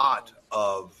lot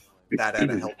of Bat Out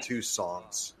of Hell 2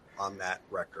 songs on that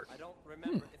record.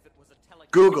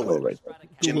 Google it.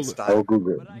 Jim Google it. Steinman. Oh,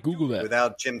 Google it. Google that.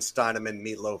 Without Jim Steinman,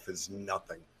 Meatloaf is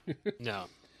nothing. No.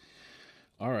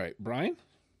 All right, Brian.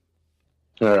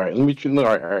 All right, let me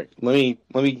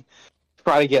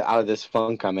try to get out of this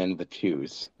funk I'm in with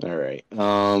 2s. All right.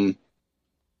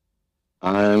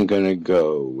 I'm gonna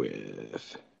go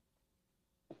with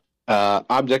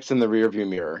Objects in the Rearview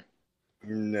Mirror.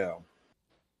 No.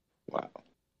 Wow.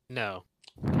 No.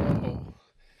 Oh,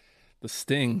 the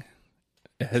sting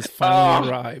has finally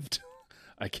arrived.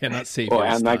 I cannot save you this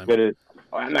I'm time.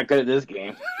 not good at this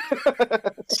game.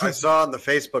 I saw on the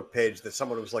Facebook page that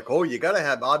someone was like, "Oh, you got to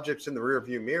have objects in the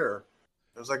rearview mirror."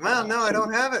 I was like, "Man, no, I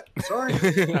don't have it. Sorry,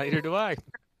 Neither do I.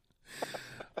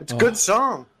 it's a good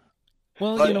song."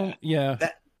 Well, But yeah.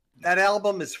 That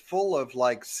album is full of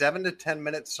like 7 to 10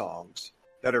 minute songs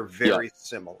that are very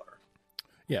similar.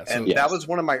 Yeah. So, And that was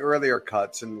one of my earlier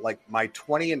cuts. And like my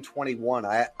 20 and 21,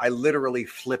 I literally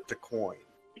flipped a coin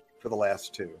for the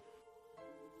last 2.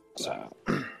 Wow.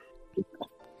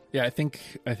 yeah, I think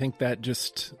that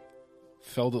just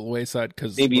fell to the wayside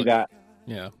because Maybe that.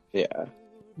 Yeah. Yeah.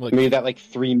 Like, Maybe that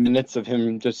 3 minutes of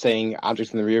him just saying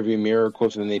objects in the rearview mirror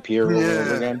closer than they appear over and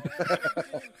over again.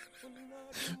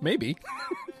 maybe.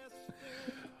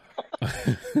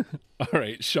 All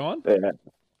right, Sean. Yeah.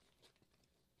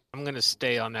 I'm going to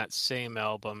stay on that same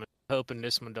album, hoping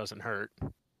this one doesn't hurt.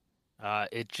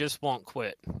 It Just Won't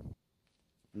Quit.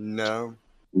 No.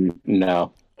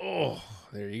 No. Oh,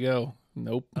 there you go.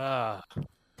 Nope. I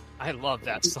love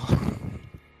that song.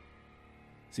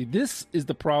 See, this is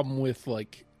the problem with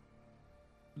like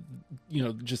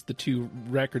just the two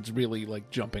records really like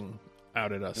jumping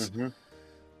out at us. Mm-hmm.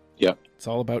 Yep. It's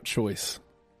all about choice,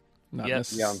 not Yep.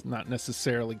 not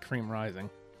necessarily Cream Rising.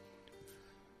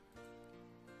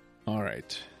 All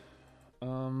right.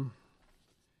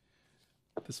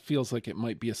 This feels like it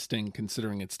might be a sting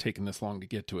considering it's taken this long to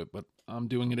get to it, but I'm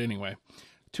doing it anyway.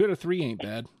 2 out of 3 ain't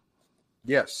bad.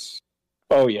 Yes.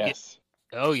 Oh yes.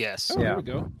 Oh yes. Oh, there we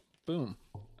go. Boom.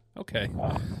 Okay.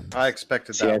 I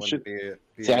expected See, that I one should- to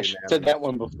be See, I should have said unanimous. that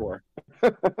one before.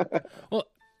 Well,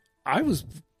 I was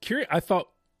curious. I thought,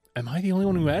 am I the only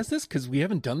one who has this? Because we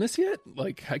haven't done this yet?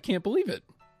 Like, I can't believe it.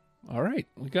 All right.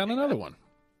 We got another one.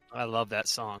 I love that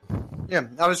song. Yeah,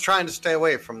 I was trying to stay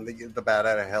away from the Bad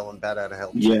Out of Hell and Bad Out of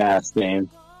Hell. Yeah, same.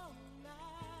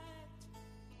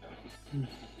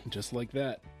 Just like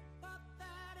that.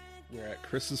 We're at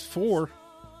Chris's 4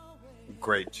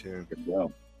 Great tune. Good to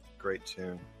go. Great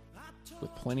tune.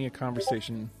 with plenty of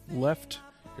conversation left.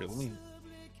 Here,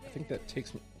 I think that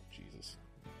takes me. Oh, Jesus.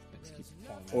 Things keep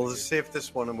falling out Well, of let's see if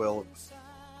this one will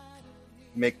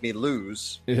make me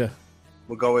lose. here. Yeah.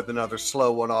 We'll go with another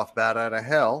slow one off Bad Out of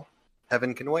Hell.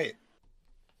 Heaven Can Wait.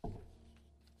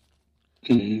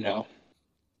 No.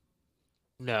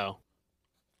 No.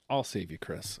 I'll save you,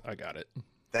 Chris. I got it.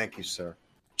 Thank you, sir.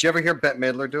 Did you ever hear Bette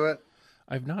Midler do it?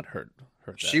 I've not heard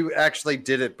that. She actually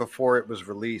did it before it was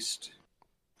released.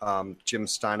 Jim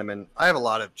Steineman. I have a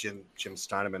lot of Jim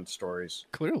Steineman stories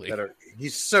Clearly. that are.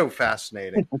 He's so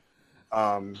fascinating.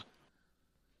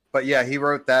 But yeah, he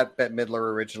wrote that. Bette Midler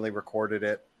originally recorded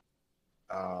it.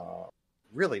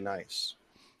 Really nice.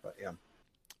 But yeah,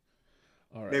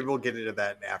 All right. maybe we'll get into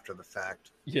that after the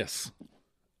fact. Yes.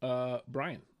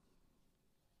 Brian.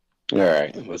 All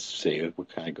right. Let's see. What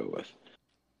can I go with?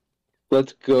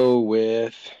 Let's go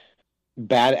with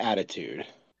Bad Attitude.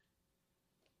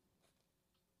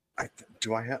 I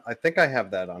think I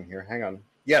have that on here. Hang on.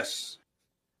 Yes.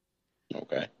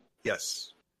 Okay.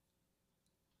 Yes.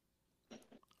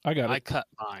 I got I it. cut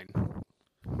mine.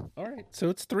 All right. So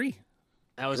it's 3.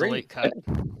 That was Great. a late cut.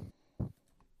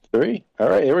 3. All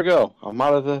right. Here we go. I'm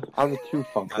out of the 2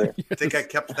 funk there. I think I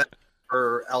kept that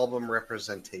for album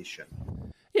representation.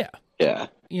 Yeah. Yeah.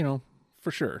 For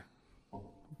sure.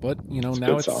 But, It's a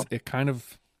now good song. it kind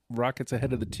of rockets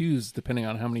ahead of the 2s depending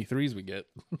on how many 3s we get.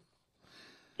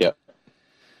 Yep.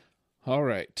 All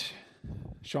right.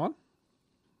 Sean?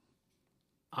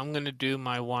 I'm gonna do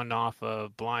my one off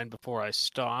of Blind Before I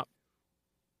Stop.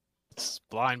 It's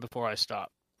Blind Before I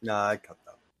Stop. No, I cut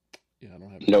that. Yeah, I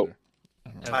don't have Nope. either.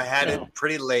 I don't I had No. it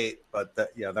pretty late, but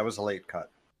that was a late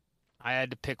cut. I had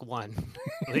to pick one,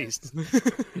 at least.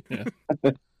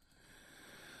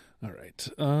 All right.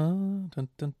 Dun, dun,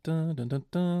 dun, dun, dun,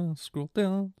 dun. Scroll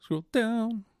down. Scroll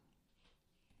down.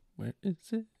 Where is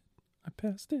it? I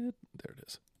passed it. There it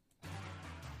is.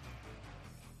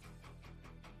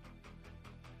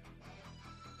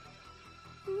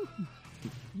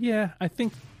 Yeah, I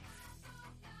think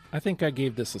I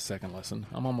gave this a second listen.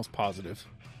 I'm almost positive.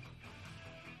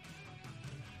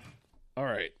 All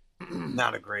right.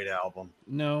 Not a great album.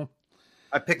 No.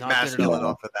 I picked Not good at Masculine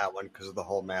all. off of that one because of the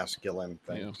whole masculine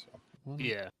thing. Yeah. So. 1,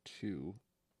 Yeah. 2,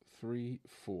 3,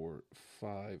 4,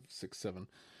 5, 6, 7.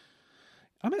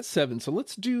 I'm at 7, so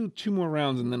let's do 2 more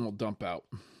rounds and then we'll dump out.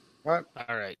 All right.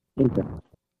 All right.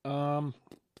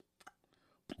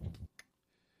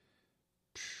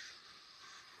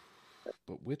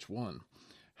 But which one?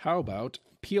 How about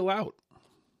Peel Out?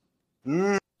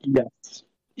 Yes.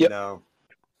 Yep. No.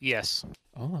 Yes.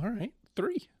 Oh, all right.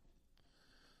 3.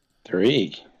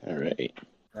 3. All right.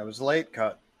 That was a late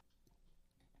cut.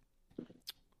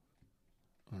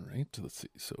 All right. Let's see.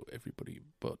 So everybody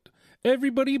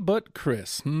but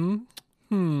Chris.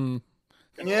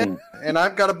 Yeah, and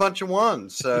I've got a bunch of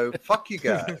ones, so fuck you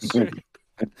guys.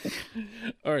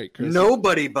 All right, Chris.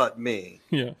 Nobody but me.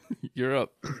 Yeah, you're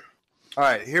up. All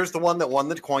right, here's the one that won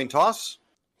the coin toss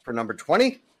for number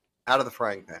 20, Out of the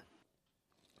Frying Pan.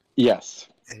 Yes.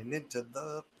 And into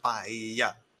the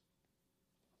fire.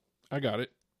 I got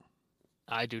it.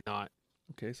 I do not.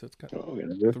 Okay, so it's got Oh, we're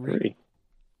gonna go 3. 3.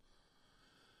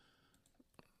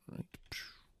 Right.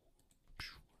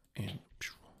 And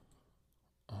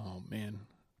oh man,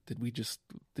 did we just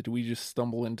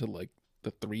stumble into like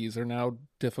the 3s are now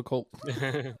difficult?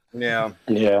 Yeah.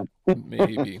 Yeah.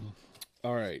 Maybe.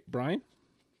 All right, Brian.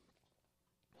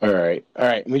 All right.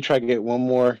 Let me try to get one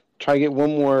more.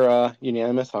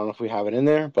 Unanimous. I don't know if we have it in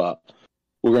there, but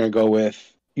we're gonna go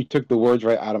with "You Took the Words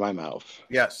Right Out of My Mouth."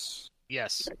 Yes.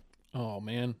 Yes. Oh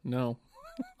man, no,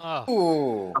 Oh,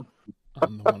 Ooh.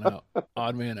 I'm the one out.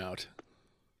 Odd man out.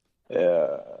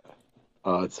 Yeah.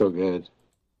 Oh, it's so good.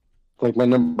 It's like my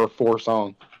number 4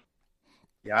 song.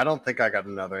 Yeah, I don't think I got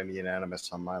another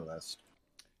unanimous on my list.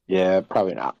 Yeah,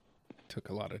 probably not. Took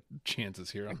a lot of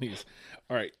chances here on these.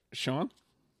 All right, Sean?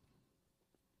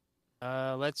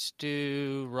 Let's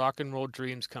do Rock and Roll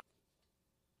Dreams Come.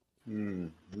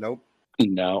 Nope.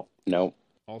 No.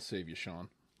 I'll save you, Sean.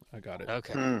 I got it.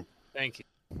 Okay. Thank you.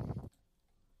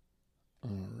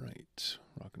 All right.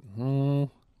 Rock and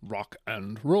roll. Rock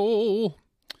and roll.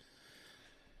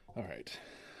 All right.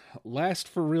 Last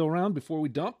for real round before we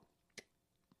dump.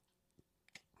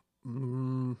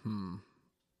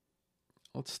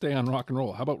 Let's stay on rock and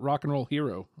roll. How about Rock and Roll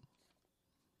Hero?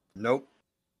 Nope.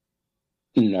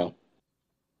 No.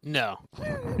 No.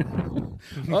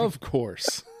 Of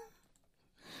course.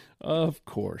 Of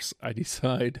course. I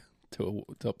decide to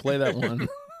play that one.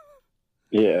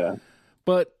 Yeah.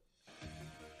 But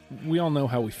we all know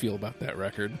how we feel about that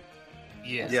record.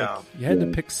 Yeah. Yeah. You had to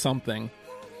pick something.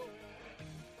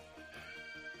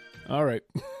 All right.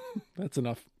 That's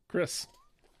enough. Chris.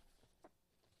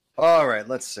 All right,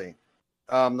 let's see.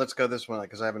 Let's go this one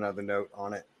because I have another note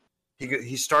on it.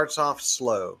 He starts off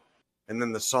slow, and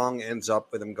then the song ends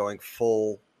up with him going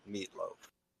full Meatloaf.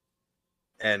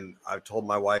 And I've told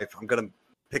my wife I'm going to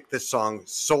pick this song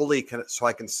solely so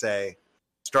I can say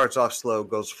starts off slow,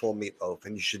 goes full Meatloaf,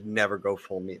 and you should never go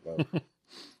full Meatloaf.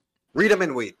 Read 'em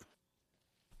and weep.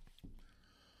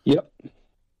 Yep.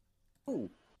 Ooh.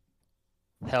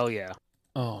 Hell yeah.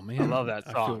 Oh man, I love that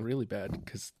I feel song. really bad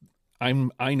because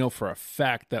I know for a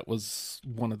fact that was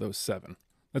one of those 7.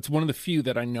 That's one of the few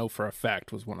that I know for a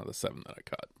fact was one of the 7 that I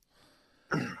cut.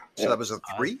 So that was a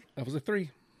 3? That was a 3.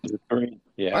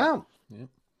 Yeah. Wow.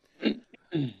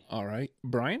 All right,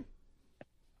 Brian.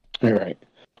 All right.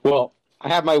 Well, I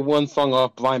have my one song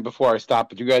off blind before I stop,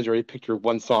 but you guys already picked your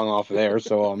one song off of there,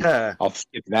 so I'll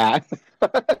skip that.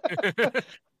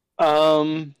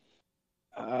 All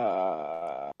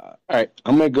right.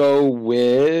 I'm gonna go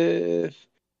with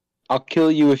 "I'll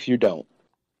Kill You If You Don't."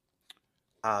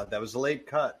 That was a late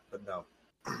cut, but no.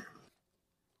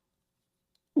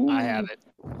 I have it.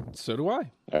 So do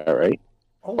I. All right.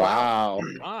 Oh, Wow.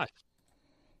 Gosh.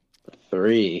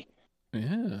 3.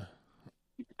 Yeah.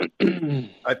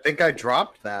 I think I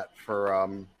dropped that for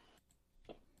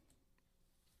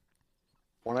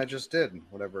one I just did,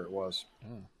 whatever it was.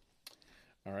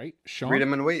 All right, Sean. Read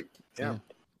 'em and weep. Yeah.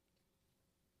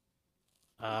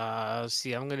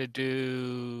 See, I'm gonna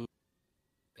do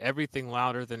Everything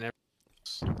Louder Than Ever.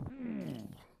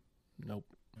 Nope.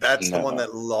 That's the No. one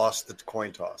that lost the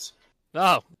coin toss.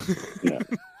 Oh.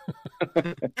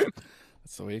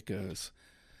 That's the way it goes.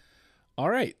 All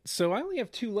right, so I only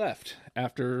have 2 left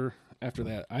after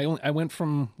that. I went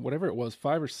from whatever it was,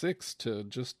 5 or 6 to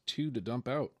just 2 to dump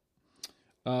out.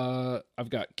 I've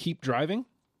got Keep Driving.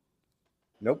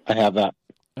 Nope. I have that.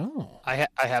 Oh, I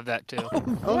have that too.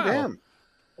 Oh, wow. damn.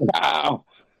 Wow.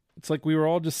 It's like we were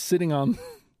all just sitting on.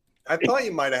 I thought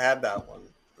you might have had that one.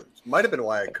 Might have been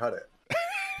why I cut it.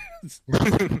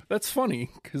 That's funny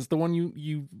because the one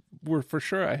you were for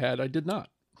sure I had, I did not.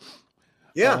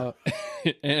 Yeah.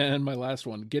 And my last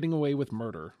one, Getting Away with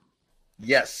Murder.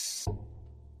 Yes.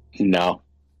 No.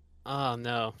 Oh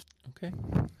no. Okay.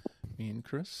 Me and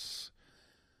Chris.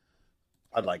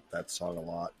 I like that song a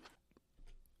lot.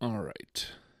 All right.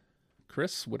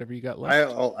 Chris, whatever you got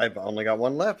left. I've only got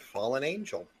one left. Fallen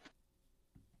Angel.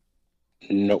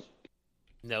 Nope.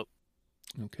 Nope.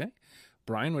 Okay.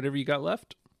 Brian, whatever you got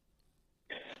left.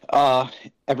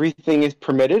 Everything Is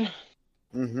Permitted.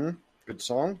 Mm-hmm. Good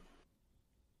song.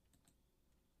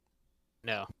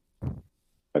 No.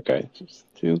 Okay. Just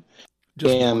 2.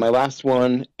 Just And one. my last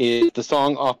one is the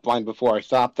song off blind before I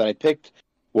stopped that I picked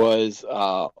was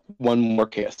One More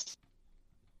Kiss.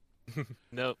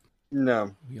 Nope.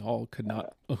 No. We all could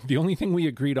not. The only thing we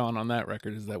agreed on that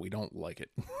record is that we don't like it.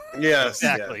 Yes.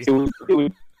 Exactly.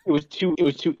 It was too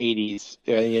 80s,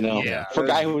 you know. Yeah. For a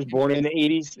guy who was born in the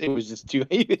 80s, it was just too.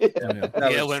 Yeah. That Yeah,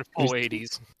 it was- went full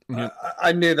 80s.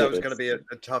 I knew that was going to be a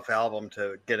tough album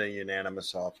to get a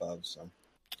unanimous off of. So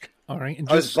All right. And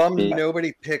I was just, bummed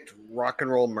nobody picked Rock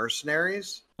and Roll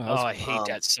Mercenaries Oh, I hate um,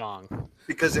 that song.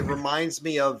 because it reminds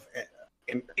me of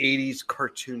an 80s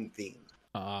cartoon theme.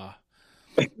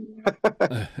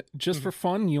 Just for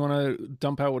fun, you want to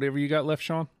dump out whatever you got left,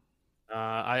 Sean?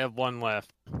 I have one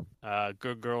left.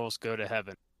 Good Girls Go to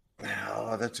Heaven.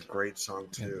 Oh, that's a great song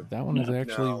Yeah, too. that one is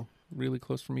actually No. really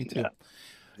close for me too.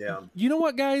 Yeah. You know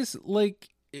what, guys? Like,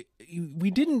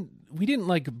 we didn't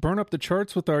like burn up the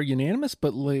charts with our unanimous,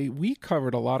 but like we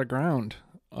covered a lot of ground.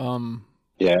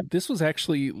 Yeah. This was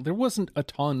actually there wasn't a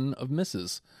ton of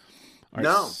misses. All right,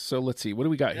 No. so let's see. What do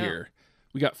we got Yeah. here?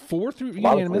 We got 4 through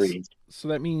lot of unanimous. threes. So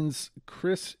that means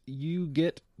Chris, you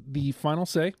get the final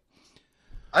say.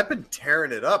 I've been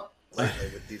tearing it up lately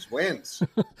with these wins.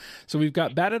 So we've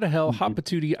got Bat Out of Hell, Hot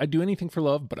Patootie, I'd Do Anything for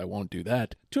Love, but I Won't Do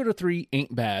That. 2 out of 3,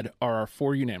 Ain't Bad are our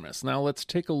 4 unanimous. Now let's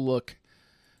take a look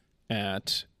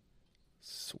at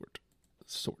sort.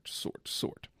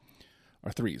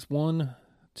 Our threes. 1,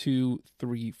 2,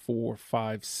 3, 4,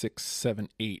 5, 6, 7,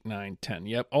 8, 9, 10.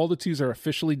 Yep, all the 2s are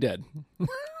officially dead.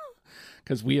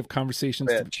 Because we have conversations.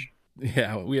 We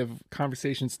have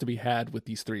conversations to be had with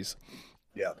these 3s.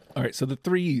 Yeah. All right, so the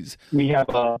 3s. We have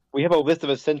a list of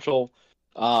essential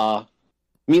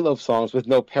Meatloaf songs with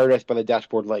no Paradise by the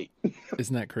Dashboard Light.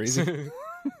 Isn't that crazy?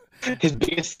 His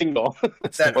biggest single.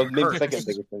 That Well, maybe hurts. second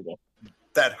biggest single.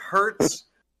 That hurts,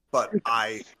 but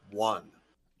I won.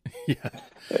 Yeah.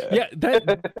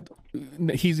 That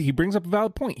he brings up a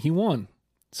valid point. He won.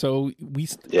 So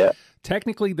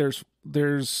technically there's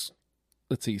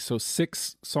let's see, so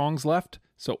 6 songs left.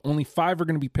 So only 5 are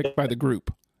going to be picked by the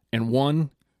group, and 1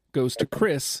 goes to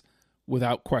Chris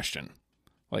without question.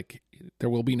 Like, there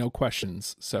will be no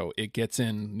questions, so it gets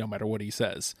in no matter what he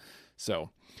says.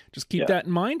 So just keep that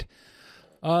in mind.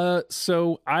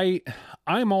 So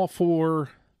I'm all for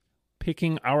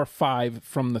picking our 5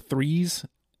 from the 3s,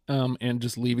 and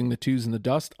just leaving the 2s in the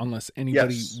dust, unless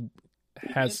anybody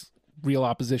has real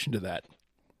opposition to that.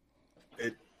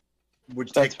 It would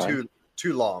take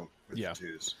too long with the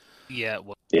 2s. Yeah.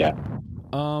 Well, Yeah.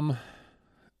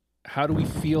 How do we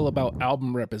feel about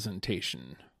album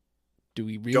representation? Do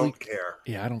we really Don't care?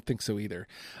 Yeah, I don't think so either.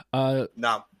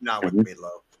 Not with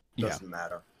Meatloaf. Doesn't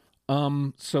matter.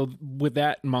 So with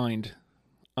that in mind,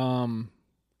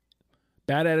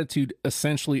 Bad Attitude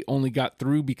essentially only got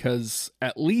through because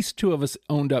at least 2 of us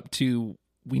owned up to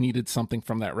we needed something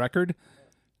from that record.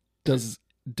 Does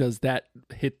that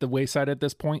hit the wayside at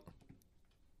this point?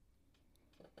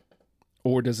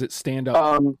 Or does it stand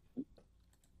up?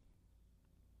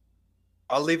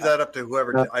 I'll leave that up to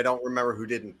whoever. I don't remember who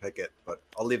didn't pick it, but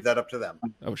I'll leave that up to them.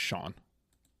 Oh, Sean.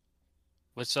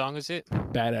 what song is it?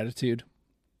 Bad Attitude.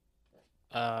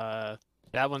 That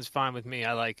one's fine with me.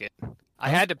 I like it. I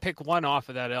had to pick one off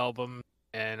of that album,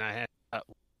 and I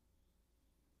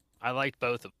liked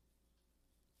both of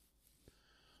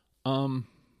them.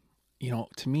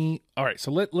 To me, all right.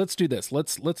 So let's do this.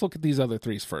 Let's look at these other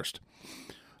 3s first.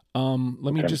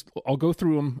 Let me I'll go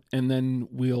through them, and then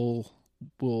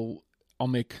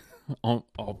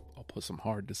I'll put some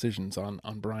hard decisions on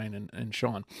Brian and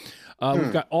Sean.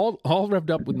 We've got all revved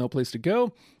up with No Place to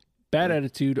Go. Bad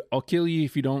Attitude. I'll kill you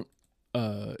if you don't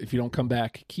come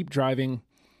back. Keep Driving.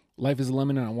 Life is a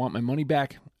Lemon and I Want My Money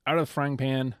Back. Out of the Frying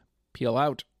Pan. Peel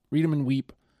Out. Read 'em and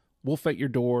Weep. Wolf at Your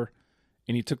Door.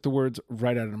 And he took the words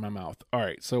right out of my mouth. All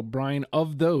right. So Brian,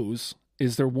 of those,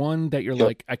 is there one that you're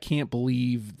like, I can't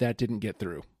believe that didn't get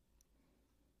through?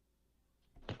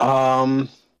 I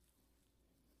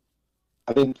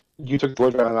think You Took the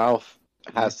Words Out of my mouth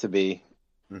has to be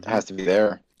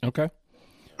there. Okay.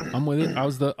 I'm with it. I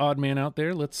was the odd man out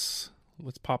there. Let's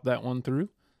pop that one through.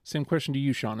 Same question to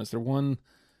you, Sean. Is there one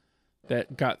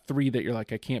that got 3 that you're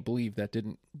like, I can't believe that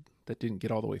didn't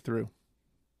get all the way through?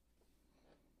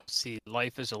 See,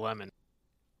 Life is a Lemon.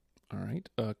 All right.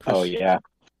 Chris, Oh yeah.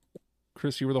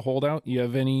 Chris, you were the holdout. You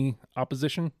have any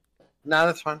opposition? No,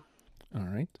 that's fine. All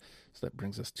right. So that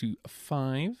brings us to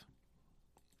 5.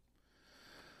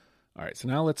 All right. So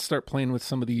now let's start playing with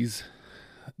some of these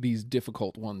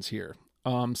difficult ones here.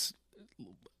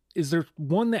 Is there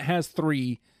one that has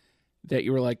 3 that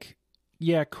you were like,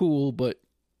 yeah, cool, but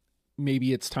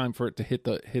maybe it's time for it to hit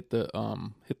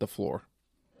the floor?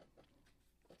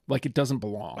 Like it doesn't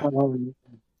belong.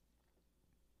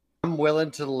 I'm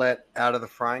willing to let Out of the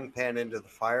Frying Pan Into the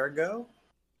Fire go.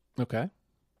 Okay.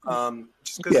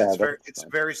 Just because it's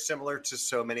very similar to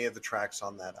so many of the tracks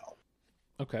on that album.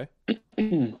 Okay.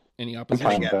 Any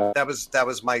opposition? Yeah, that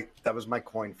was my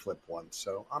coin flip one.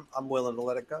 So I'm willing to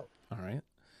let it go. All right.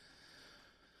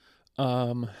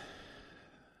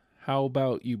 How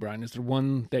about you, Brian? Is there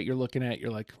one that you're looking at?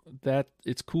 You're like, that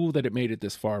it's cool that it made it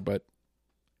this far, but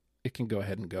it can go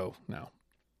ahead and go now.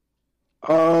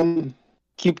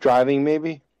 Keep Driving,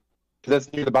 maybe. Because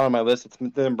that's near the bottom of my list.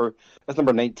 That's number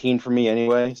 19 for me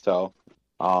anyway. So,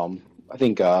 I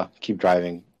think Keep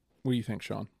Driving. What do you think,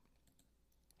 Sean?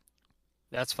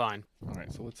 That's fine. All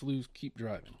right, so let's lose Keep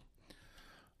Driving.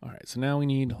 All right, so now we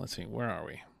need, let's see, where are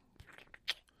we?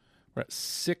 We're at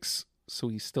 6, so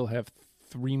we still have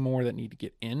 3 more that need to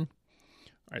get in.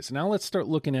 All right, so now let's start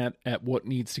looking at what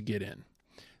needs to get in.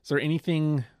 Is there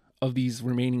anything of these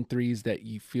remaining 3s that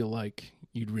you feel like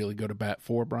you'd really go to bat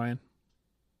for, Brian?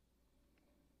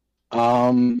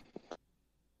 You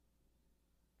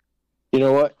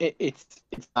know what? It's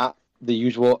not the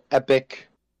usual epic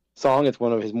song. It's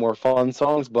one of his more fun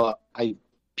songs, but I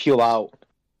Peel Out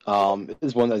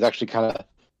is one that's actually kind of,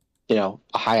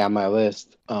 high on my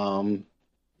list. But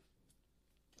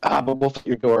Wolf at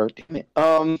Your Door, damn it.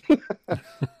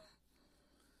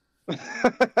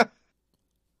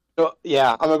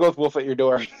 Yeah, I'm gonna go with Wolf at Your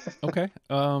Door. Okay.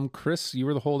 Chris, you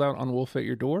were the holdout on Wolf at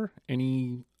Your Door.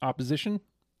 Any opposition?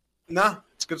 Nah,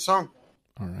 it's a good song.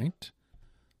 All right.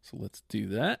 So let's do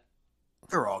that.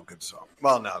 They're all good songs.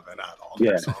 Well, no, they're not all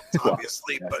good songs,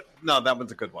 obviously, but no, that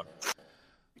one's a good one.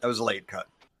 That was a late cut.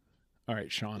 All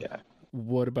right, Sean. Yeah.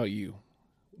 What about you?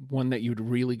 One that you'd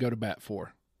really go to bat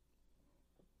for?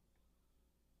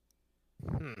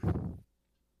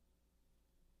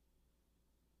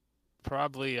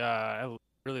 Probably, I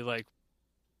really like.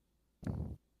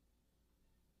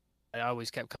 I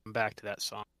always kept coming back to that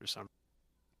song for some.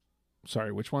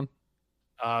 Sorry, which one?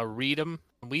 Read 'em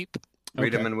and Weep.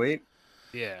 Read 'em and Weep.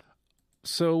 Yeah.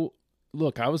 So,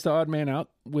 look, I was the odd man out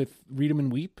with Read 'em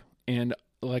and Weep, and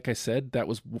like I said, that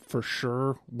was for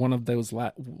sure one of those.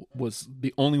 Was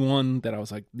the only one that I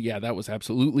was like, yeah, that was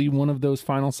absolutely one of those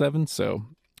final 7. So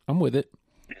I'm with it.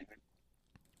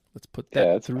 Let's put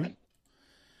that through. Fine.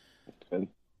 That's good.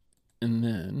 And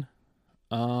then,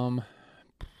 all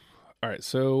right.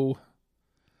 So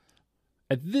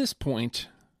at this point,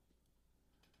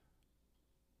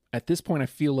 I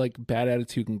feel like Bad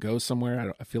Attitude can go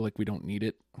somewhere. I feel like we don't need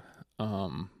it.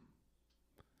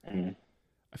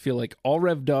 I feel like All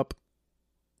Revved Up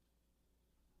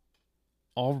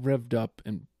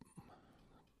and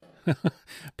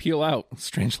Peel Out,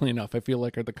 strangely enough, I feel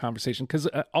like are the conversation. Because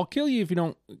I'll Kill You If You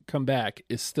Don't Come Back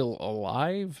is still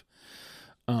alive.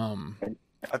 I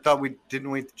thought we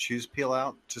choose Peel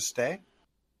Out to stay?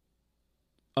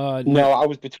 No, I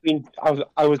was between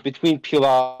Peel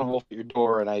Out and Wolf at Your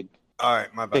Door, and I All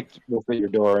right, my bad. picked Wolf at Your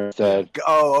Door instead.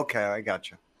 Oh, okay, I got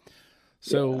you.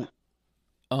 So,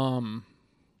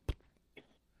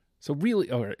 so really,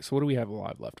 all right. So what do we have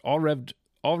alive left? All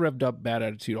revved up, Bad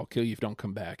Attitude. I'll Kill You If You Don't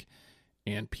Come Back,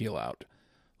 and Peel Out.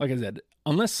 Like I said,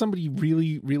 unless somebody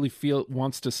really, really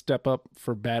wants to step up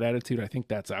for Bad Attitude, I think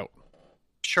that's out.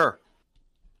 Sure.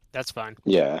 That's fine.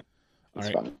 Yeah. All That's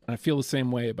right. fine. I feel the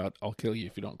same way about I'll Kill You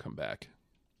If You Don't Come Back.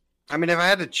 I mean, if I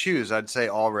had to choose, I'd say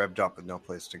All Revved Up with No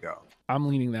Place to Go. I'm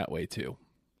leaning that way too.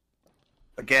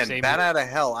 Again, Same Bat here. Out of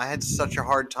Hell, I had such a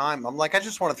hard time. I'm like, I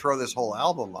just want to throw this whole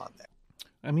album on there.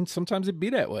 I mean, sometimes it'd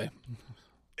be that way.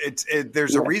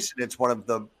 There's a reason it's one of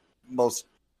the most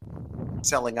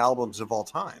selling albums of all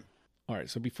time. All right.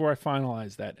 So before I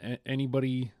finalize that,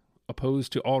 anybody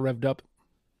opposed to All Revved Up?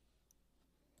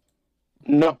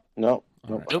 No. All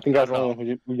I right. think that's wrong.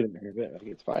 We didn't hear it. I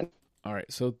think it's fine. All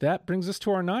right. So that brings us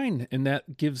to our 9, and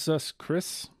that gives us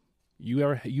Chris. You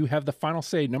have the final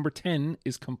say. Number 10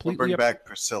 is We'll completely bring up. back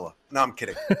Priscilla. No, I'm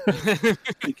kidding.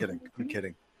 I'm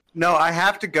kidding. No, I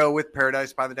have to go with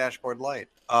Paradise by the Dashboard Light.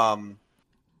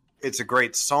 It's a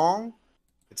great song.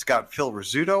 It's got Phil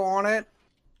Rizzuto on it.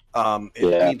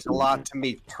 It means a lot to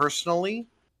me personally,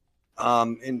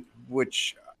 in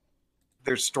which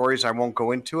there's stories I won't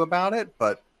go into about it,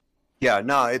 but yeah,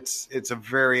 no, it's a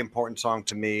very important song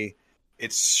to me.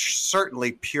 It's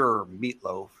certainly pure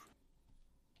Meatloaf.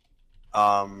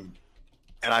 And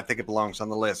I think it belongs on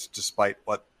the list, despite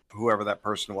what whoever that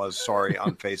person was, sorry,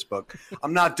 on Facebook.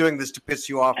 I'm not doing this to piss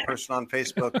you off, person on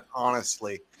Facebook,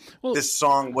 honestly. Well, This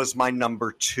song was my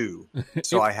number 2,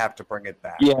 so I have to bring it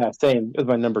back. Yeah, same. It was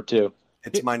my number 2.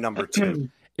 It's my number 2.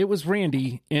 it was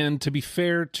Randy, and to be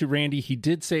fair to Randy, he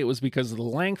did say it was because of the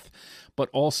length, but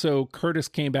also Curtis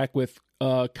came back with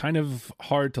kind of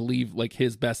hard to leave like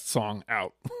his best song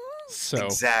out. So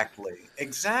Exactly.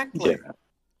 Yeah.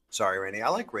 Sorry, Randy. I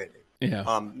like Randy.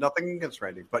 yeah. Nothing against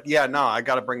Randy, but yeah, no, I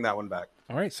got to bring that one back.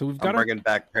 All right, so I'm bringing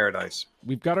back Paradise.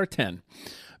 we've got our 10.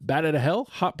 Bad Out of Hell,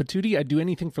 Hot Patootie, I'd do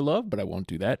anything for love, but I won't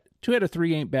do that. 2 out of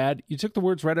 3 ain't bad. You took the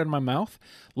words right out of my mouth.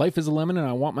 Life is a Lemon and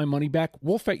I Want My Money Back.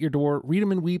 Wolf at Your Door, Read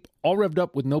 'em and Weep, All Revved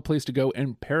Up with No Place to Go,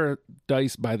 and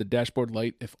Paradise by the Dashboard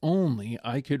Light. If only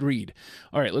I could read.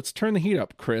 All right, let's turn the heat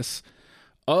up, Chris.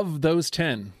 Of those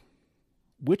 10,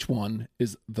 which one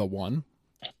is the one?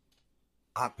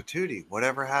 Hot Patootie.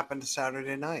 Whatever happened to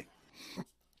Saturday Night?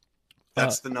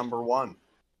 That's the number 1.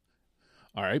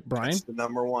 All right, Brian. That's the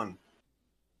number 1.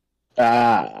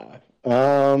 Man,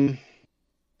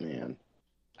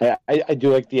 I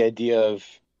do like the idea of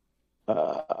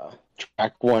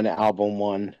track 1, album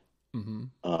 1.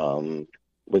 Mm-hmm.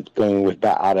 With going with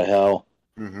Bat Out of Hell.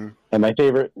 Mm-hmm. And my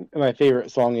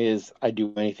favorite song is I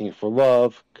Do Anything for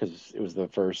Love, because it was the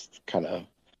first kind of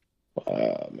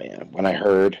when I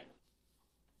heard.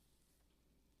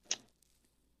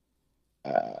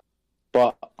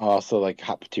 But I also like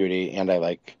Hot Patootie, and I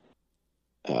like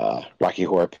Rocky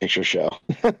Horror Picture Show.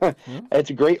 It's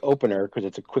a great opener because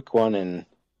it's a quick one, and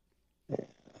what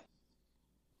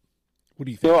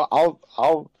do you think?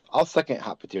 I'll second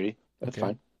Hot Patootie. That's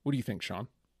fine. What do you think, Sean?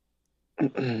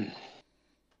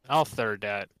 I'll third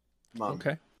that. Mom,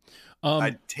 Okay.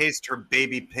 I'd taste her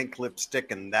baby pink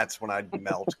lipstick, and that's when I'd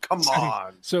melt. Come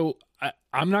on. So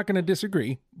I'm not going to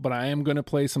disagree, but I am going to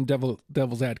play some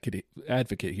devil's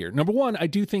advocate here. Number one, I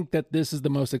do think that this is the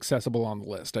most accessible on the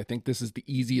list. I think this is the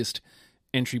easiest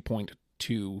entry point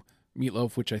to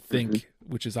Meatloaf, which I think,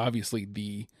 which is obviously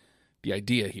the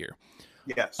idea here.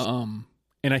 Yes.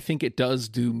 And I think it does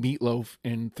do Meatloaf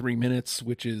in 3 minutes,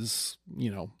 which is,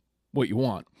 what you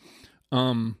want.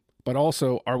 But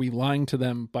also, are we lying to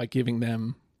them by giving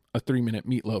them a 3-minute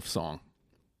Meatloaf song?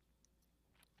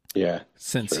 Yeah.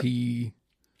 Since he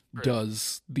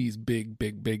does these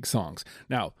big songs.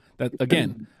 Now, that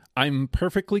again, I'm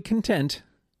perfectly content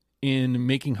in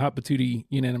making Hot Patootie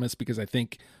unanimous because I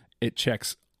think it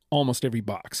checks almost every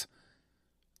box.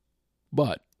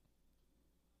 But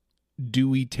do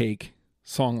we take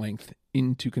song length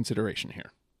into consideration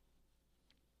here?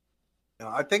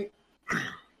 I think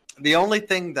the only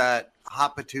thing that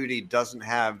Hot Patootie doesn't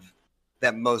have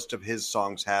that most of his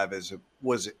songs have is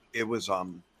it was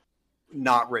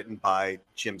not written by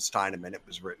Jim Steinman. It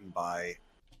was written by,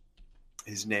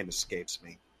 his name escapes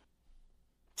me.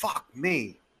 Fuck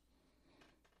me.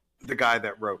 The guy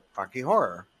that wrote Rocky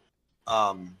Horror.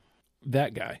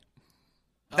 That guy.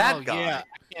 That guy. Yeah.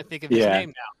 I can't think of his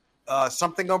name now.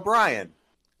 Something O'Brien.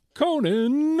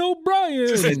 Conan O'Brien.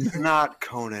 It's not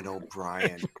Conan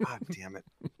O'Brien. God damn it.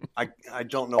 I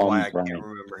don't know why I can't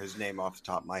remember his name off the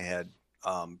top of my head.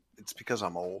 It's because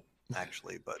I'm old,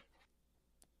 actually, but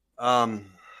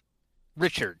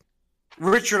Richard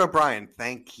O'Brien,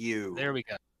 thank you. There we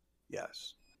go.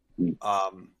 Yes. And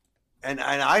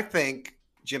I think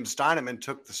Jim Steinman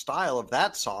took the style of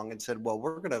that song and said, well,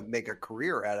 we're going to make a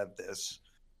career out of this.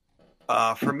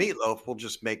 For Meatloaf, we'll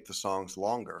just make the songs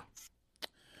longer.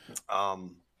 I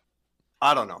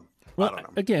don't know. Well,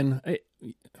 again,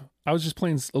 I was just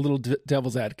playing a little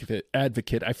devil's advocate.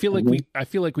 I feel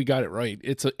like we got it right.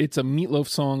 It's a Meatloaf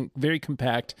song, very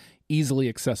compact, easily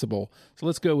accessible. So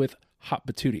let's go with Hot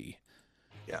Patootie.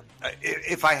 Yeah.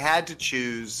 If I had to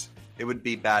choose, it would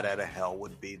be Bat Outta Hell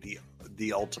would be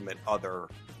the ultimate other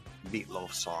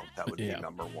Meatloaf song. That would be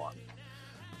number one.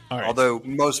 All right. Although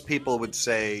most people would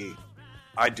say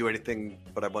I'd do anything,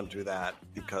 but I won't do that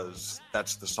because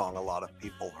that's the song a lot of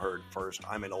people heard first.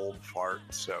 I'm an old fart,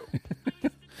 so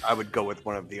I would go with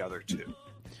one of the other two.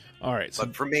 All right.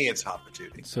 But for me, it's Hot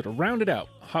Patootie. So to round it out,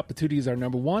 Hot Patootie is our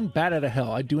number one. Bat Outta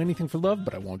Hell. I'd do anything for love,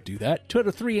 but I won't do that. 2 out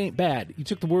of 3 ain't bad. You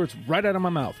took the words right out of my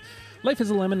mouth. Life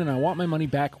is a lemon and I want my money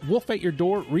back. Wolf at your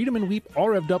door. Read 'em and weep. All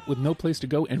revved up with no place to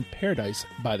go. And Paradise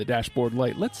by the Dashboard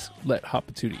Light. Let's let Hot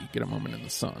Patootie get a moment in the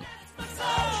sun.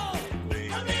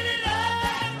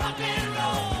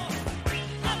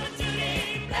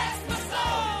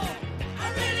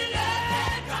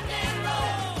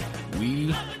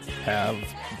 We have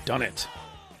done it.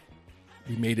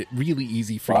 We made it really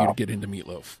easy for you to get into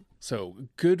Meatloaf. So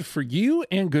good for you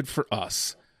and good for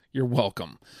us. You're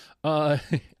welcome.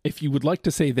 If you would like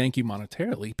to say thank you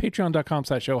monetarily,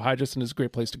 patreon.com/ohijustin is a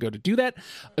great place to go to do that.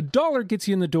 $1 gets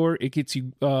you in the door. It gets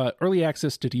you early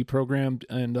access to Deprogrammed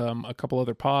and a couple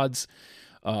other pods.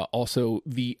 Also,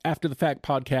 the After the Fact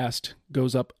podcast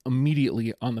goes up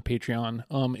immediately on the Patreon.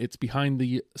 It's behind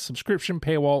the subscription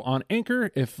paywall on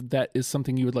Anchor. If that is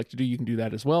something you would like to do, you can do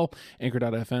that as well.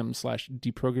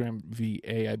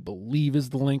 Anchor.fm/deprogramvedva, I believe,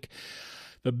 is the link.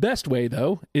 The best way,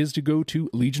 though, is to go to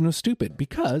Legion of Stupid,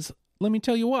 because let me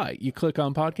tell you why. You click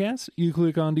on podcasts, you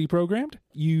click on Deprogrammed,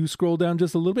 you scroll down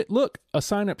just a little bit. Look, a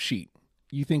sign-up sheet.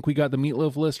 You think we got the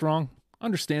Meatloaf list wrong?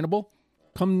 Understandable.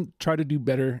 Come try to do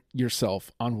better yourself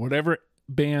on whatever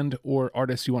band or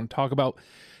artist you want to talk about.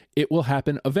 It will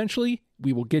happen eventually.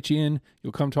 We will get you in.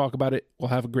 You'll come talk about it. We'll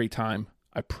have a great time.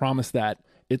 I promise that.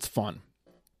 It's fun.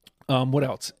 What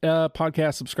else?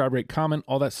 Podcast, subscribe, rate, comment.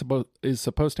 All that is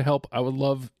supposed to help. I would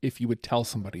love if you would tell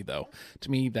somebody, though.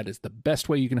 To me, that is the best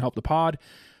way you can help the pod.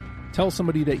 Tell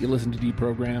somebody that you listen to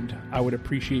Deprogrammed. I would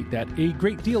appreciate that a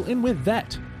great deal. And with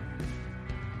that,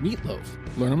 Meatloaf.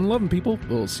 Learn them and love them, people.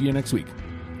 We'll see you next week.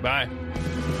 Bye.